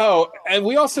padding it out. Oh, and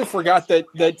we also forgot that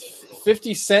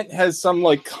 50 Cent has some,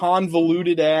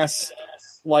 convoluted ass...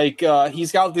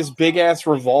 he's got this big ass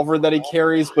revolver that he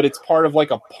carries, but it's part of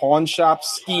a pawn shop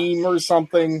scheme or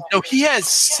something. No, he has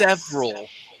several.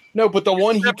 No, but the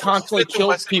one he constantly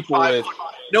kills people with.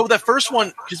 No, that first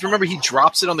one, because remember he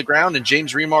drops it on the ground, and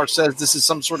James Remar says this is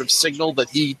some sort of signal that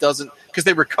he doesn't, because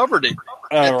they recovered it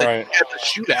at the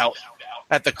shootout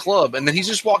at the club, and then he's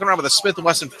just walking around with a Smith &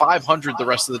 Wesson 500 the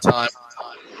rest of the time.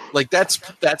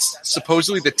 That's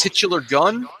supposedly the titular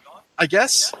gun, I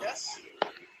guess.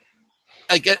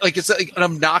 I get it's an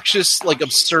obnoxious,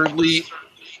 absurdly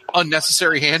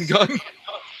unnecessary handgun.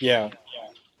 Yeah.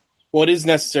 Well, it is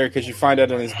necessary because you find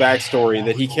out in his backstory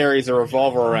that he carries a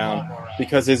revolver around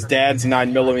because his dad's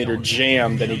 9mm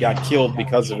jammed and he got killed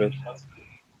because of it.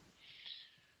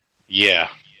 Yeah.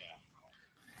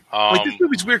 This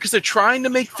movie's weird because they're trying to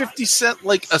make 50 Cent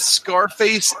a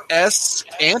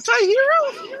Scarface-esque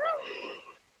anti-hero?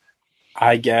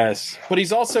 I guess. But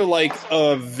he's also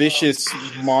a vicious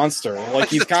monster.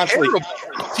 He's constantly...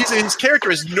 His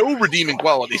character has no redeeming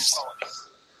qualities.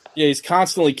 Yeah, he's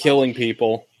constantly killing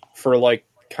people for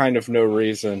kind of no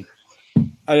reason.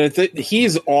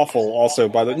 He's awful also,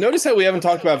 by the way. Notice how we haven't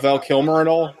talked about Val Kilmer at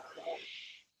all?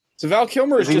 So Val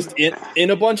Kilmer is just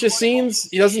in a bunch of scenes.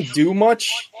 He doesn't do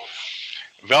much.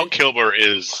 Val Kilmer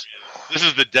is... This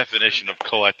is the definition of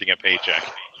collecting a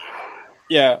paycheck.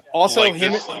 Yeah. Also,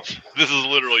 this is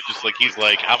literally just he's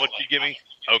like, how much you give me?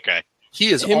 Okay. He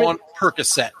is on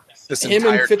Percocet. him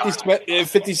and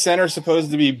 50 Cent are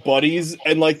supposed to be buddies,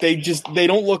 and like they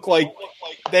don't look like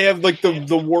they have like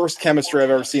the worst chemistry I've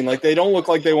ever seen. Like they don't look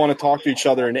like they want to talk to each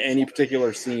other in any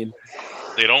particular scene.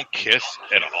 They don't kiss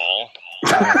at all.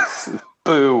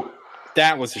 Boo.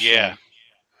 That was a shame.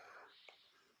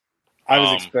 I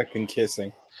was expecting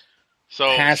kissing.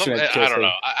 So passionate kissing. I don't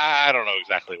know. I don't know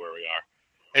exactly where we are.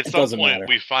 At some point,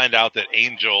 we find out that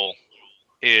Angel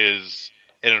is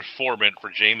an informant for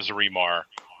James Remar,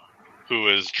 who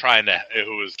is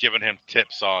giving him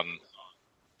tips on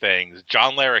things.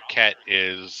 John Larroquette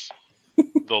is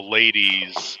the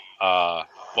ladies'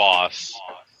 boss.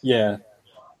 Yeah,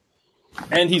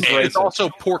 and he's also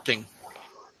porking.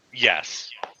 Yes,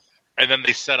 and then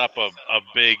they set up a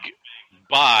big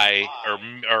buy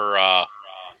or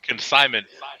consignment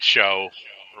show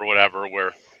or whatever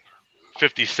where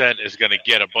 50 Cent is going to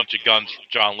get a bunch of guns from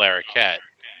John Larroquette.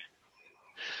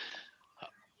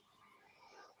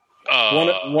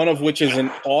 One of which is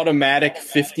an automatic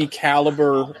 50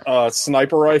 caliber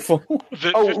sniper rifle.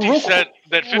 50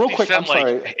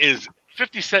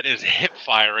 Cent is hip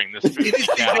firing this. It is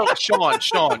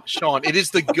Sean. It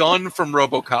is the gun from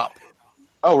RoboCop.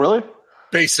 Oh, really?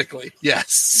 Basically,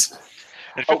 yes.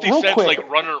 And 50 Cent's quick, like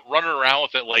running around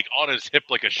with it like on his hip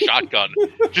like a shotgun,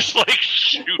 just like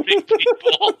shooting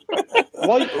people.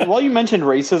 While you mentioned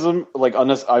racism, like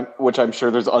which I'm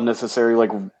sure there's unnecessary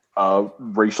like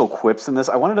racial quips in this,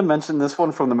 I wanted to mention this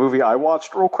one from the movie I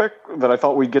watched real quick that I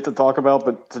thought we'd get to talk about,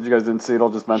 but since you guys didn't see it, I'll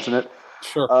just mention it.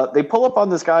 Sure. They pull up on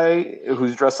this guy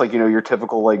who's dressed like, your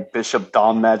typical like Bishop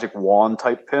Don Magic Wand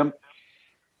type pimp.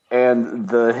 And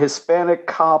the Hispanic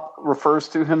cop refers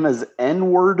to him as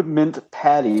N-word mint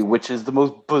patty, which is the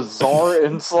most bizarre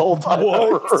insult I've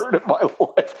ever heard in my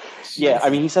life. Yeah, I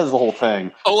mean, he says the whole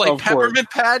thing. Oh, like peppermint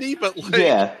patty, but like...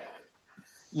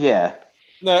 Yeah.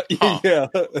 That.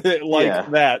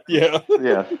 Yeah.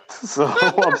 Yeah. So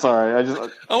I'm sorry.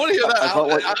 I want to hear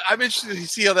that. I'm interested to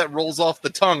see how that rolls off the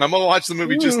tongue. I'm gonna watch the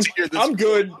movie just to hear this. I'm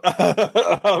good.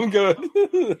 I'm good.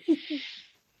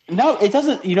 No, it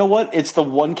doesn't. You know what? It's the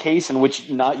one case in which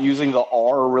not using the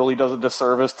R really does a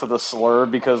disservice to the slur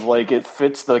because, like, it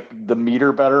fits the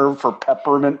meter better for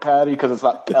peppermint patty because it's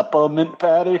not peppermint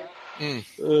patty.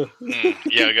 Yeah,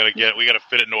 we gotta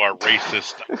fit it into our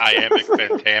racist iambic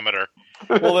pentameter.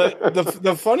 Well,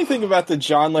 the funny thing about the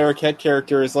John Larroquette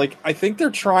character is, like, I think they're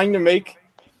trying to make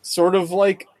sort of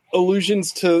like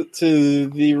allusions to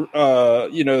the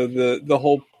the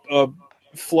whole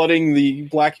flooding the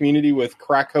black community with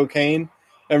crack cocaine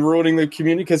and ruining the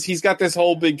community, because he's got this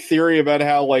whole big theory about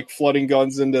how like flooding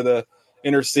guns into the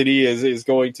inner city is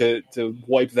going to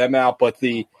wipe them out, but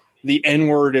the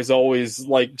N-word is always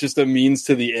like just a means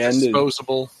to the end.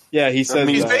 Disposable. Yeah, he says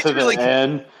he's basically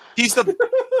end. He's the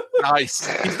nice.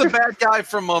 He's the bad guy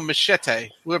from Machete,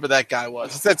 whoever that guy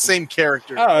was. It's that same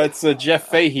character. Oh, it's Jeff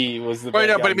Fahey was the. Right,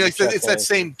 no, but I mean, it's that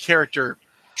same character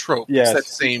trope. Yes. It's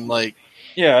that same like.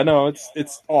 Yeah, no,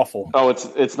 it's awful. Oh,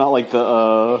 it's not like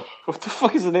the what the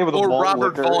fuck is the name of the malt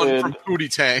Robert liquor Vaughn from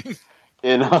Pootie Tang.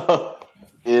 In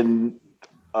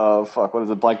fuck, what is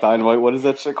it? Black Dynamite. What is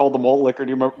that shit called? The malt liquor? Do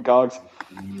you remember, Gogs?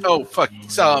 Oh fuck,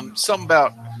 something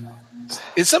about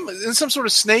is some sort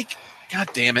of snake. God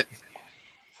damn it!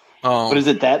 But is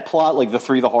it that plot, like the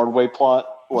the hard way plot?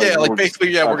 Like, like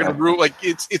basically, we're gonna rule. Like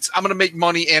it's I'm gonna make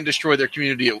money and destroy their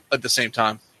community at the same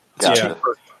time.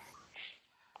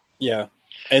 Yeah.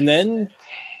 And then,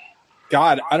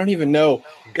 God, I don't even know.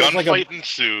 Gunfight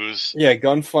ensues. Yeah,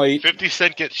 gunfight. 50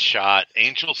 Cent gets shot.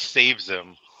 Angel saves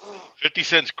him. 50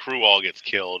 Cent's crew all gets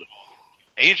killed.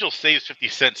 Angel saves 50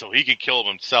 Cent so he can kill him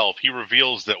himself. He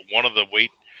reveals that one of the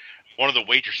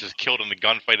waitresses killed in the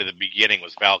gunfight at the beginning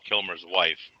was Val Kilmer's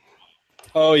wife.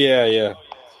 Oh, yeah.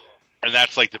 And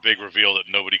that's like the big reveal that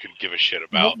nobody could give a shit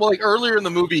about. Well, like earlier in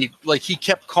the movie, like he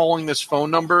kept calling this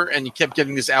phone number and you kept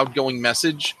getting this outgoing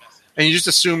message. And you just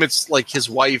assume it's like his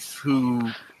wife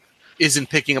who isn't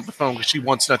picking up the phone because she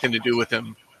wants nothing to do with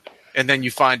him. And then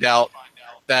you find out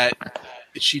that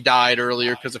she died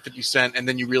earlier because of 50 Cent, and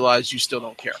then you realize you still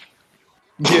don't care.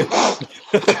 Yeah.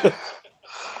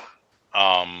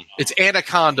 It's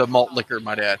Anaconda malt liquor,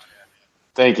 my dad.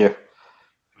 Thank you.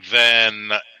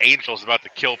 Then Angel's about to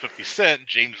kill 50 Cent.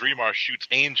 James Remar shoots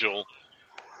Angel.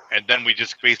 And then we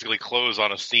just basically close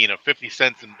on a scene of 50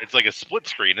 Cent. It's like a split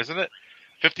screen, isn't it?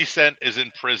 50 Cent is in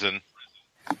prison,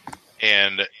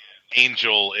 and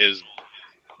Angel is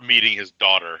meeting his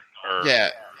daughter, or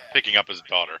picking up his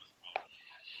daughter.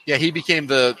 Yeah, he became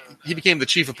the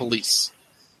chief of police.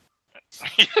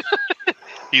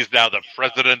 He's now the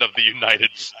president of the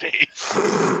United States.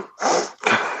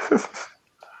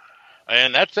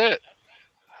 And that's it.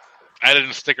 I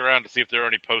didn't stick around to see if there were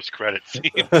any post-credit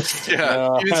scenes.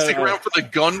 Yeah, you didn't stick around for the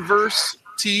Gunverse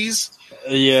tease.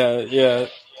 Yeah.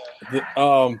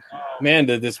 Man,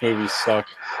 did this movie suck.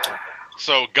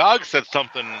 So GOG said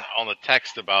something on the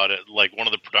text about it, like one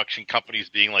of the production companies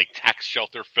being like Tax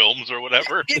Shelter Films or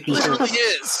whatever. It literally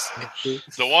is.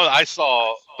 The one I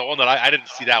saw, the one that I didn't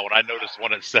see that one. I noticed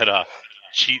one that said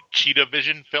Cheetah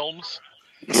Vision Films.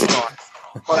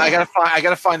 But I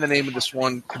gotta find the name of this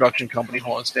one production company.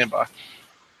 Hold on, stand by.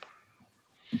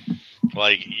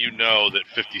 Like, you know that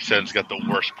 50 Cent's got the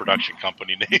worst production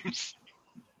company names.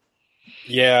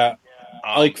 Yeah.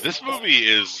 Like, this movie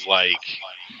is like,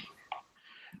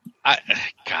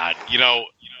 God, you know,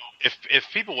 if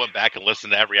people went back and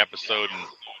listened to every episode and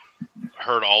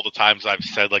heard all the times I've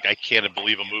said, like, I can't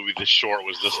believe a movie this short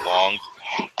was this long.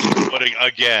 But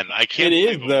again, I can't.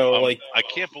 It is though. I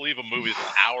can't believe a movie is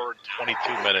an hour and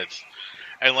 22 minutes,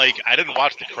 and like I didn't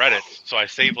watch the credits, so I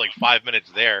saved like 5 minutes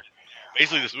there.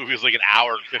 Basically, this movie is like an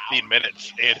hour and 15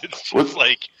 minutes, and it's just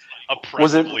like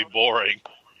oppressively boring.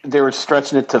 They were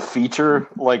stretching it to feature.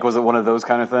 Like, was it one of those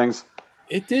kind of things?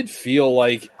 It did feel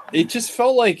like it just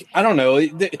felt like I don't know.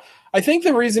 I think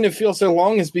the reason it feels so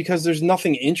long is because there's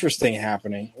nothing interesting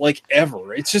happening, like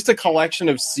ever. It's just a collection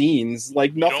of scenes.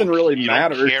 Like nothing really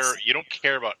matters. You don't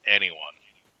care about anyone.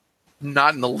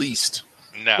 Not in the least.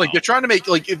 No. Like they're trying to make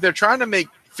if they're trying to make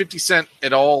 50 Cent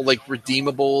at all like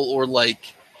redeemable or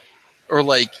like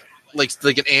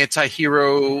an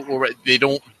anti-hero, or they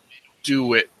don't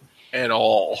do it at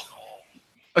all.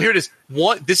 Oh, here it is.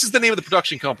 This is the name of the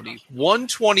production company.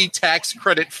 120 Tax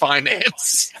Credit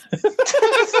Finance.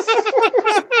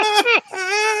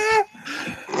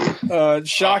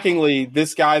 Shockingly,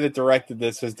 this guy that directed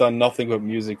this has done nothing but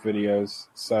music videos.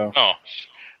 So,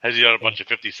 has he done a bunch of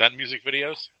 50 Cent music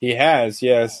videos? He has,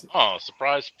 yes. Oh,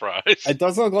 surprise! It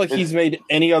doesn't look like he's made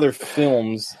any other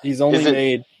films. He's only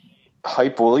made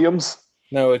Hype Williams.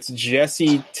 No, it's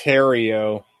Jesse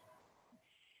Terrio.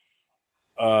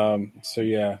 So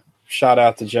yeah, shout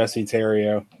out to Jesse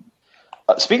Terrio.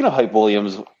 Speaking of Hype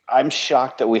Williams, I'm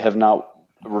shocked that we have not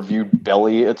reviewed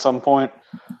Belly at some point.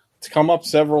 It's come up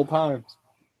several times.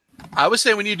 I would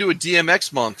say we need to do a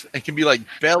DMX month. It can be like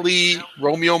Belly,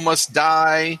 Romeo Must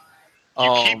Die.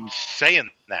 You keep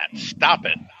saying that. Stop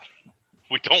it.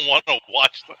 We don't want to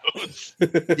watch those.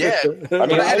 Yeah. I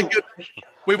mean, I had a good...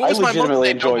 Wait, what was my month name?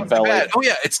 Enjoyed Belly. Oh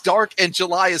yeah, it's dark and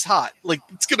July is hot. Like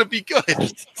it's gonna be good. I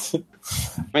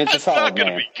mean, it's not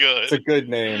gonna be good. It's a good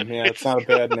name. Yeah, it's not a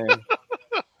bad name.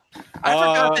 I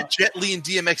forgot that Jet Li and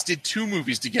DMX did 2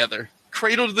 movies together: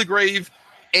 Cradle to the Grave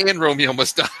and Romeo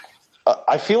Must Die.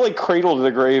 I feel like Cradle to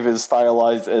the Grave is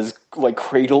stylized as like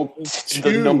Cradle to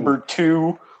the number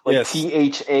 2, like yes.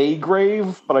 THA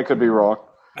Grave, but I could be wrong.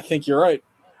 I think you're right.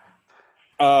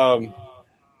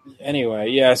 Anyway,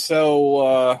 yeah,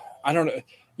 so I don't know.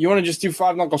 You want to just do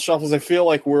 5 knuckle shuffles? I feel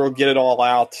like we'll get it all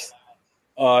out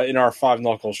in our 5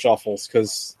 knuckle shuffles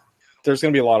because there's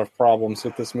going to be a lot of problems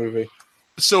with this movie.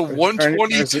 So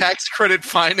 120 Tax Credit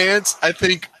Finance, I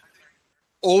think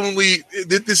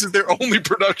this is their only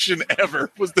production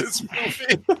ever was this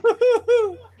movie.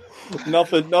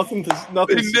 nothing.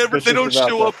 They don't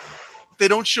show up. They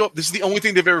don't show up. This is the only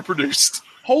thing they've ever produced.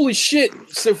 Holy shit.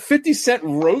 So 50 Cent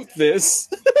wrote this.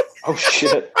 Oh,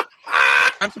 shit.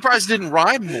 I'm surprised it didn't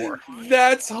rhyme more.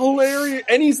 That's hilarious.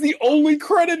 And he's the only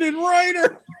credited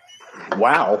writer.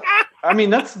 Wow. I mean,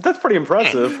 that's pretty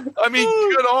impressive. I mean,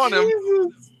 good on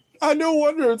him. I no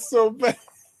wonder it's so bad.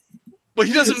 But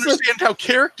he doesn't understand how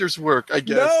characters work, I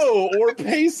guess. No, or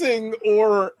pacing,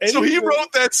 or anything. So he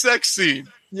wrote that sex scene.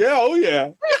 Yeah, oh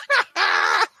yeah.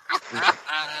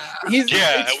 We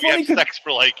have sex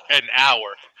for like an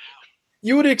hour.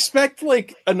 You would expect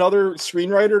like another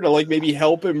screenwriter to like maybe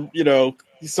help him, you know,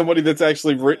 somebody that's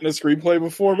actually written a screenplay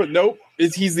before, but nope,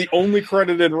 he's the only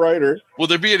credited writer. Will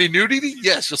there be any nudity?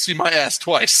 Yes, you'll see my ass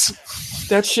twice.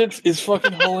 That shit is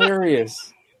fucking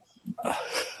hilarious.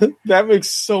 That makes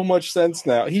so much sense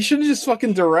now. He should have just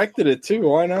fucking directed it too.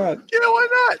 Why not? Yeah, why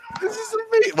not? This is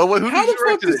amazing. Well, who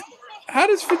directed it? How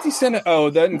does 50 Cent... Oh,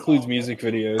 that includes music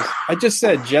videos. I just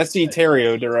said Jesse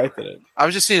Terrio directed it. I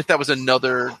was just seeing if that was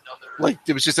another... Like,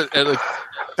 it was just that was.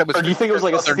 Or do you think it was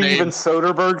like a Steven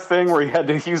Soderbergh thing where he had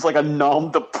to use like a nom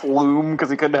de plume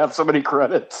because he couldn't have so many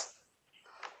credits?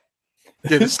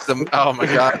 Oh my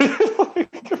god!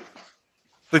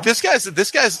 Like this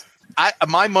guy's.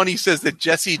 My money says that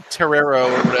Jesse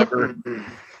Terrero or whatever.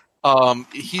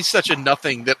 He's such a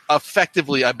nothing that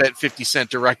effectively, I bet 50 Cent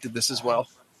directed this as well.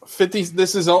 50.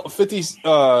 This is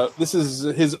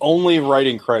his only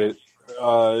writing credit.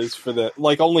 Is for the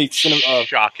only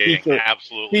shocking,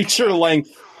 absolutely feature length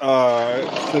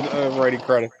writing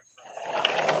credit.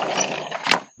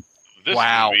 This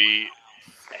Wow. movie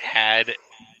had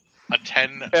a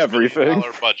 $10 Everything.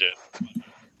 million budget.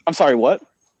 I'm sorry, what?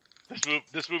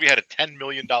 This movie had a $10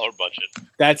 million budget.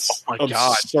 That's Oh my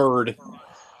God. absurd.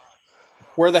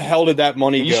 Where the hell did that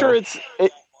money Are you go? sure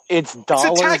it's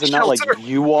dollars tax and not like shelter.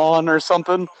 yuan or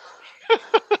something?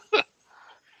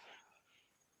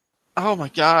 Oh my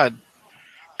God.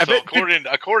 I So bet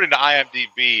according to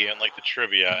IMDb and like the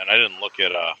trivia, and I didn't look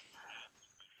at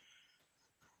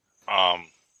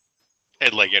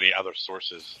like any other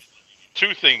sources.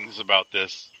 Two things about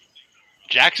this.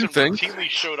 Jackson routinely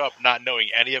showed up not knowing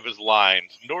any of his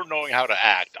lines, nor knowing how to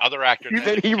act. Other actors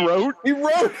He wrote.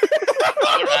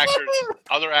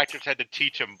 other actors had to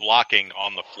teach him blocking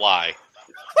on the fly.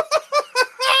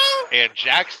 And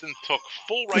Jackson took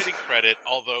full writing credit,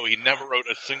 although he never wrote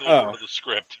a single word of the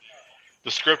script.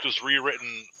 The script was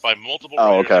rewritten by multiple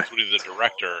writers, including the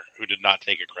director, who did not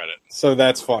take a credit. So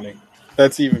that's funny.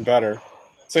 That's even better.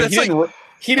 So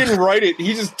he didn't write it.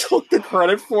 He just took the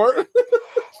credit for it.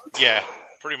 Yeah,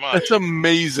 pretty much. That's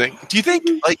amazing. Do you think,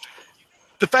 like,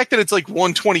 the fact that it's like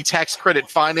 120 tax credit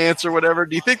finance or whatever,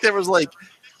 do you think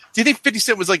 50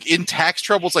 Cent was like in tax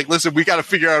trouble? It's like, listen, we got to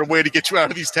figure out a way to get you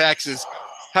out of these taxes.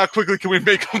 How quickly can we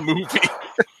make a movie?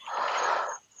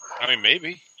 I mean,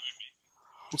 maybe.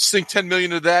 We'll sink $10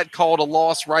 million into that, call it a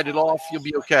loss, write it off. You'll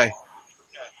be okay.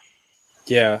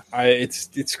 Yeah,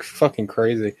 it's fucking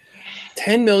crazy.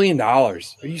 $10 million. Are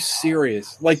you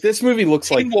serious? Like, this movie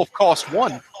looks like Teen Wolf cost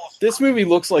 $1. This movie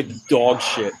looks like dog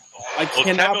shit. I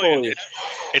cannot believe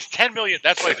it's $10 million.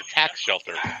 That's why it's a tax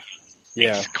shelter.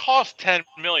 Yeah. It cost $10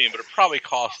 million, but it probably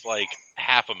cost like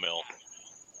 $500,000.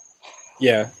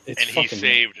 Yeah, and he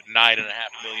saved $9.5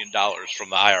 million from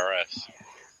the IRS.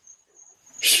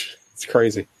 It's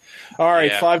crazy. All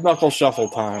right, Yeah. 5 knuckle shuffle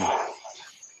time.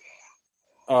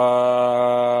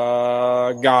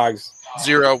 Gogs.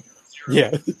 0. Yeah.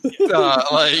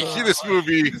 This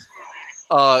movie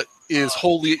is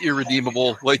wholly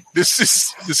irredeemable. Like,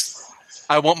 this.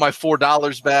 I want my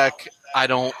 $4 back. I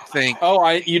don't think. Oh,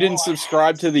 you didn't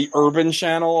subscribe to the Urban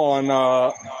channel on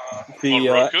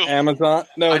Amazon?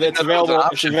 No, that's available.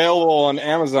 It's available on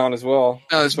Amazon as well.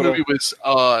 No, this movie was.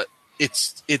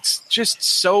 It's just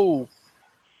so.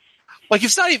 Like,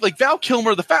 it's not even like Val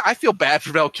Kilmer. I feel bad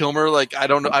for Val Kilmer. Like, I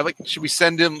don't know. Should we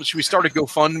send him? Should we start a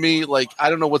GoFundMe? Like, I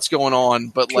don't know what's going on,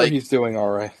 but Sure, he's doing all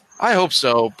right. I hope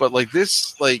so. But like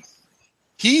this, like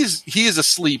he is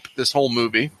asleep this whole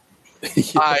movie.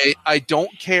 Yeah. I don't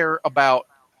care about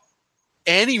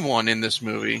anyone in this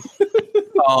movie.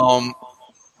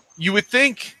 You would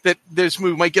think that this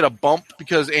movie might get a bump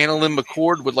because Annalyn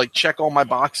McCord would like check all my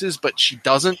boxes, but she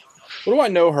doesn't. What do I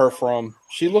know her from?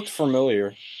 She looked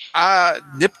familiar.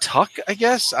 Nip Tuck, I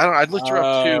guess. I looked her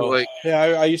up too. Like, yeah,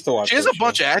 I used to watch. She has a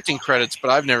bunch of acting credits, but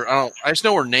I just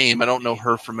know her name. I don't know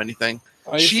her from anything.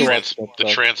 The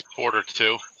Transporter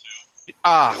too.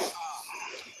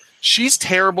 She's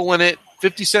terrible in it.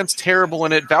 50 Cent's terrible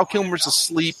in it. Val Kilmer's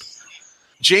asleep.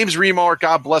 James Remar,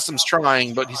 God bless him's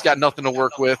trying, but he's got nothing to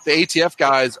work with. The ATF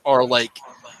guys are like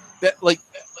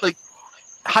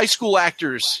high school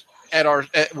actors at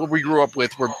what we grew up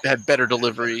with had better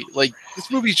delivery. Like, this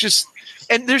movie's just,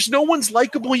 and there's no one's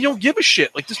likable. You don't give a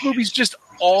shit. Like, this movie's just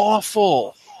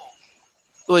awful.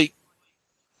 Like,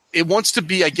 it wants to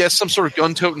be, I guess, some sort of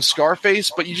gun-toting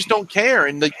Scarface, but you just don't care.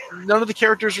 And like, none of the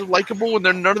characters are likable, and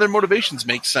none of their motivations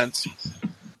make sense.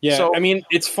 Yeah, So- I mean,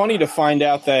 it's funny to find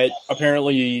out that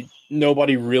apparently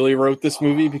nobody really wrote this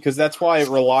movie, because that's why it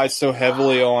relies so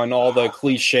heavily on all the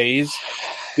cliches,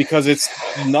 because it's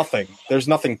nothing. There's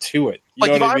nothing to it. You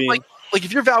know what I mean? Like,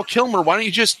 if you're Val Kilmer, why don't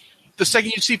you just, the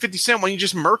second you see 50 Cent, why don't you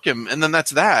just murk him, and then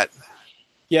that's that?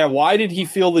 Yeah, why did he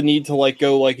feel the need to like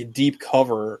go like a deep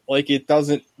cover? Like, it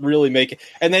doesn't really make it.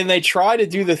 And then they try to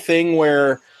do the thing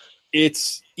where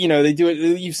it's, they do it.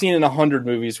 You've seen in 100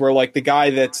 movies where like the guy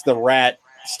that's the rat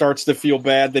starts to feel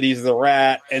bad that he's the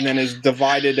rat, and then is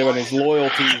divided on his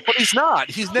loyalty. But he's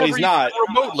not. He's never he's not.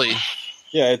 even remotely.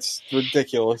 Yeah, it's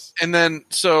ridiculous. And then,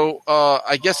 so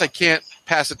I guess I can't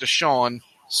pass it to Sean.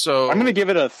 So I'm going to give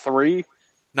it a 3.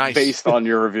 Nice. Based on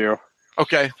your review.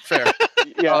 Okay, fair.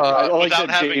 Yeah, like without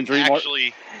having to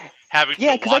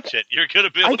watch it, you're going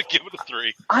to be able to give it a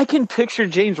 3. I can picture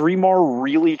James Remar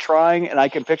really trying, and I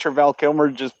can picture Val Kilmer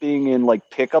just being in like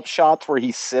pickup shots where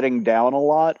he's sitting down a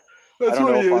lot. I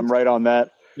don't know if I'm right on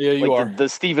that. Yeah, you are. The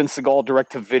Steven Seagal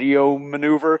direct-to-video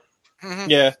maneuver. Mm-hmm.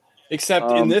 Yeah,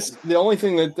 except in this, the only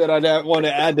thing that I'd want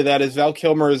to add to that is Val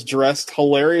Kilmer is dressed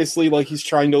hilariously like he's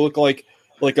trying to look like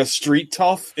a street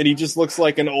tough, and he just looks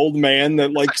like an old man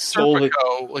that like stole his,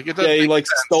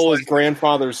 stole his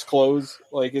grandfather's clothes.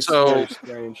 Like, it's very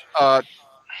strange.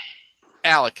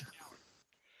 Alec.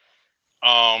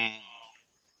 1.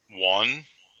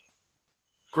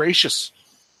 Gracious.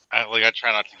 I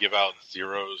try not to give out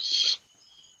zeros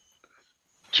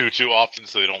too often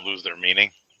so they don't lose their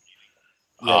meaning.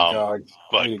 God.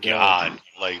 But God,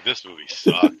 like, this movie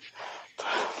sucked.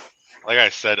 Like I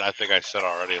think I said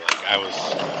already, like, I was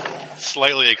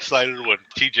slightly excited when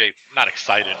TJ, not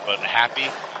excited, but happy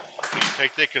when he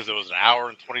picked it because it was an hour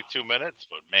and 22 minutes.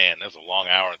 But man, that's a long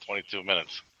hour and 22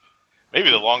 minutes. Maybe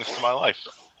the longest of my life.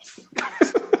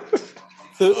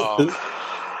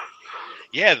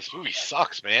 Yeah, this movie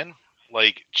sucks, man.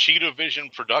 Like, Cheetah Vision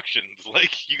Productions,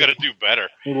 like, you got to do better.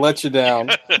 He let you down.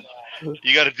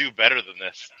 You got to do better than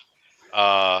this.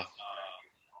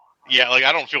 Yeah, like,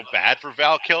 I don't feel bad for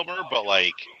Val Kilmer, but,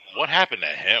 like, what happened to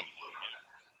him?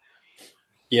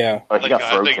 Yeah. He got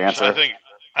throat cancer.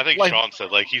 I think Sean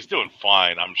said, like, he's doing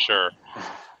fine, I'm sure.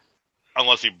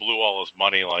 Unless he blew all his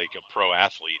money like a pro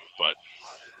athlete, but...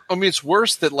 I mean, it's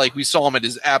worse that, like, we saw him at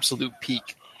his absolute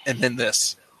peak, and then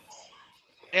this.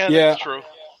 Yeah, that's true.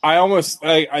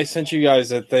 I sent you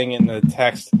guys a thing in the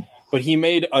text, but he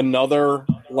made another,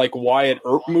 like, Wyatt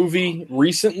Earp movie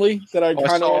recently that I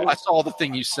saw the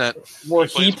thing you sent. Where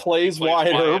he plays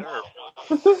Wyatt Earp.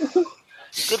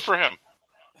 Good for him.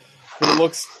 But it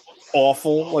looks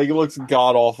awful. Like, it looks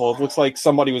god-awful. It looks like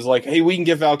somebody was like, hey, we can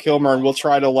get Val Kilmer and we'll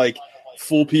try to, like,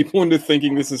 fool people into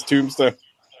thinking this is Tombstone.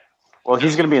 Well,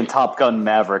 he's going to be in Top Gun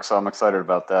Maverick, so I'm excited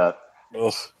about that.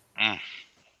 Ugh.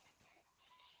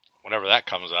 Whenever that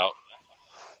comes out.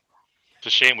 It's a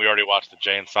shame we already watched the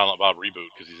Jay and Silent Bob reboot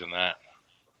because he's in that.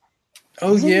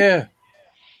 Oh, yeah.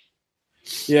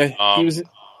 Yeah, he was...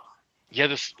 Yeah,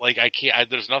 this, like,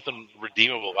 there's nothing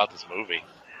redeemable about this movie.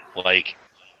 Like,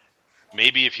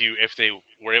 maybe if they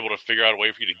were able to figure out a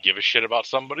way for you to give a shit about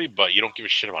somebody, but you don't give a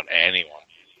shit about anyone.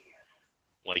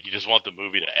 Like, you just want the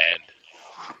movie to end.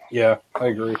 Yeah, I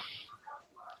agree.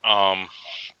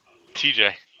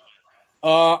 TJ.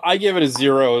 I give it a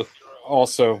 0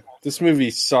 also. This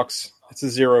movie sucks. It's a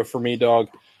 0 for me, dog.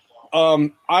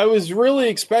 I was really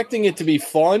expecting it to be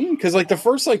fun because, like, the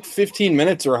first, like, 15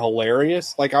 minutes are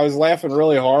hilarious. Like, I was laughing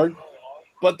really hard.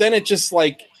 But then it just,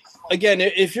 like, again,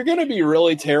 if you're going to be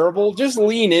really terrible, just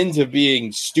lean into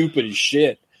being stupid as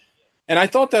shit. And I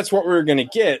thought that's what we were going to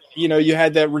get. You know, you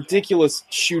had that ridiculous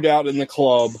shootout in the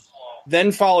club,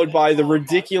 then followed by the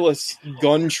ridiculous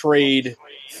gun trade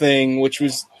thing, which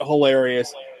was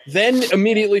hilarious. Then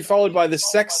immediately followed by the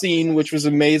sex scene, which was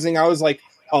amazing. I was like,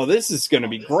 oh, this is going to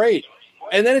be great.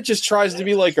 And then it just tries to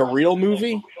be like a real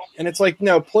movie. And it's like,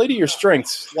 no, play to your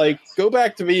strengths. Like, go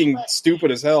back to being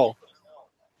stupid as hell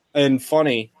and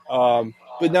funny.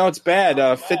 But no, it's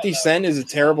bad. 50 Cent is a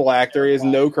terrible actor. He has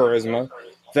no charisma.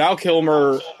 Val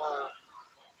Kilmer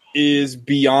is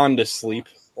beyond asleep.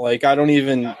 Like, I don't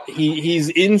even... He's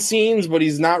in scenes, but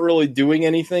he's not really doing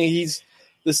anything.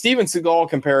 The Steven Seagal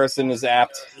comparison is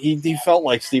apt. He felt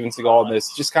like Steven Seagal in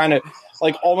this. Just kind of...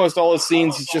 Like, almost all his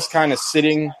scenes, he's just kind of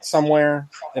sitting somewhere,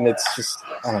 and it's just...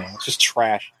 I don't know. It's just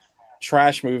trash.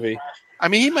 Trash movie. I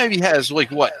mean, he maybe has, like,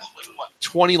 what,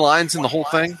 20 lines in the whole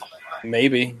thing?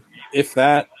 Maybe. If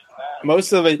that.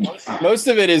 Most of it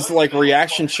is, like,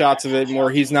 reaction shots of it where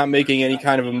he's not making any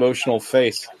kind of emotional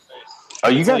face. Oh,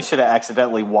 you guys should have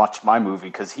accidentally watched my movie,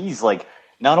 because he's, like,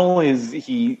 not only is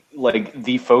he, like,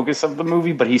 the focus of the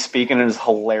movie, but he's speaking in his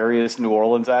hilarious New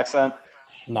Orleans accent.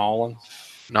 Nolan.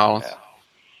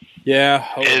 Yeah.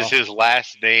 Is his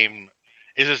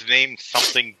name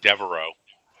something Devereaux?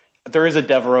 There is a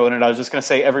Devereaux in it. I was just going to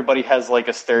say everybody has, like,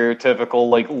 a stereotypical,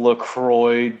 like,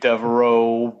 LaCroix,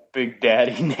 Devereaux, Big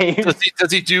Daddy name.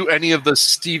 Does he do any of the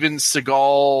Steven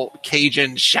Seagal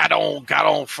Cajun Shadow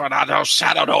Fernando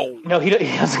Shadow? No, he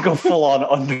doesn't go full on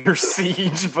Under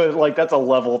Siege, but, like, that's a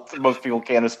level most people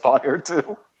can't aspire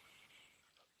to.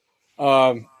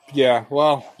 Yeah,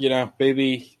 well, you know,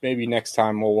 maybe next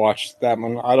time we'll watch that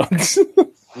one. I don't.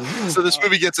 So this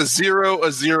movie gets a 0,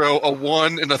 a 0, a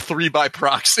 1, and a 3 by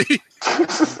proxy.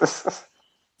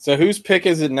 So whose pick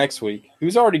is it next week?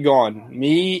 Who's already gone?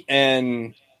 Me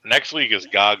and... Next week is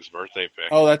Gog's birthday pick.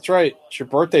 Oh, that's right. It's your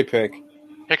birthday pick.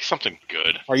 Pick something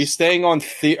good. Are you staying on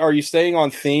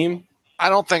theme? I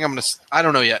don't think I'm going to... I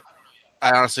don't know yet.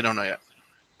 I honestly don't know yet.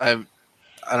 I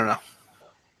don't know.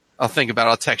 I'll think about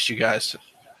it. I'll text you guys.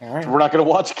 All right. We're not going to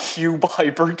watch Cube,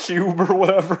 Hypercube, or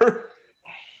whatever.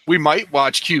 We might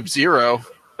watch Cube Zero.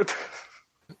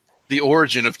 The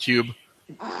origin of Cube.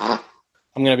 I'm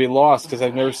going to be lost because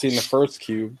I've never seen the first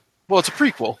Cube. Well, it's a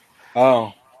prequel.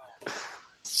 Oh.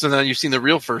 So now you've seen the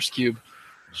real first Cube.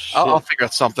 I'll figure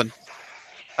out something.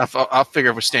 I'll figure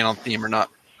if we're staying on theme or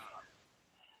not.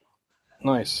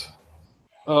 Nice.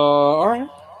 All right.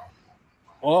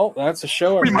 Well, that's a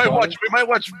show. We might everybody.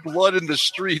 watch Blood in the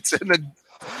Streets, and then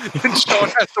Sean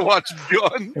has to watch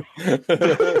Gun.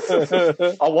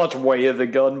 I'll watch Way of the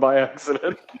Gun by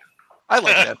accident. I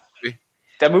like that movie.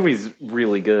 That movie's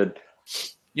really good.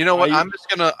 You know what? I'm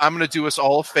gonna do us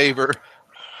all a favor.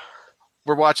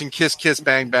 We're watching Kiss Kiss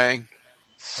Bang Bang.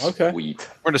 Okay. Sweet.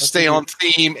 We're gonna stay on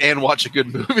theme and watch a good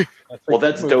movie. Well,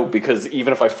 that's dope because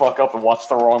even if I fuck up and watch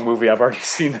the wrong movie, I've already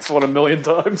seen this one a million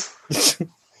times.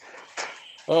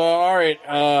 All right.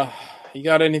 You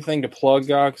got anything to plug,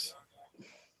 Gox?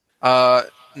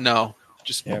 No,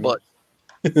 just my butt.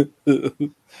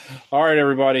 All right,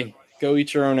 everybody, go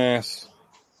eat your own ass.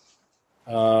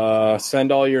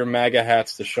 Send all your MAGA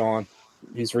hats to Sean.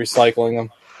 He's recycling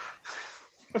them.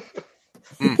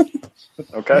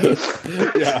 Okay.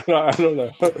 Yeah, I don't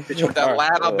know. With that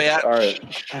ladder match. All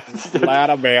right.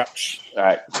 Ladder match. All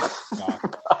right. Nah.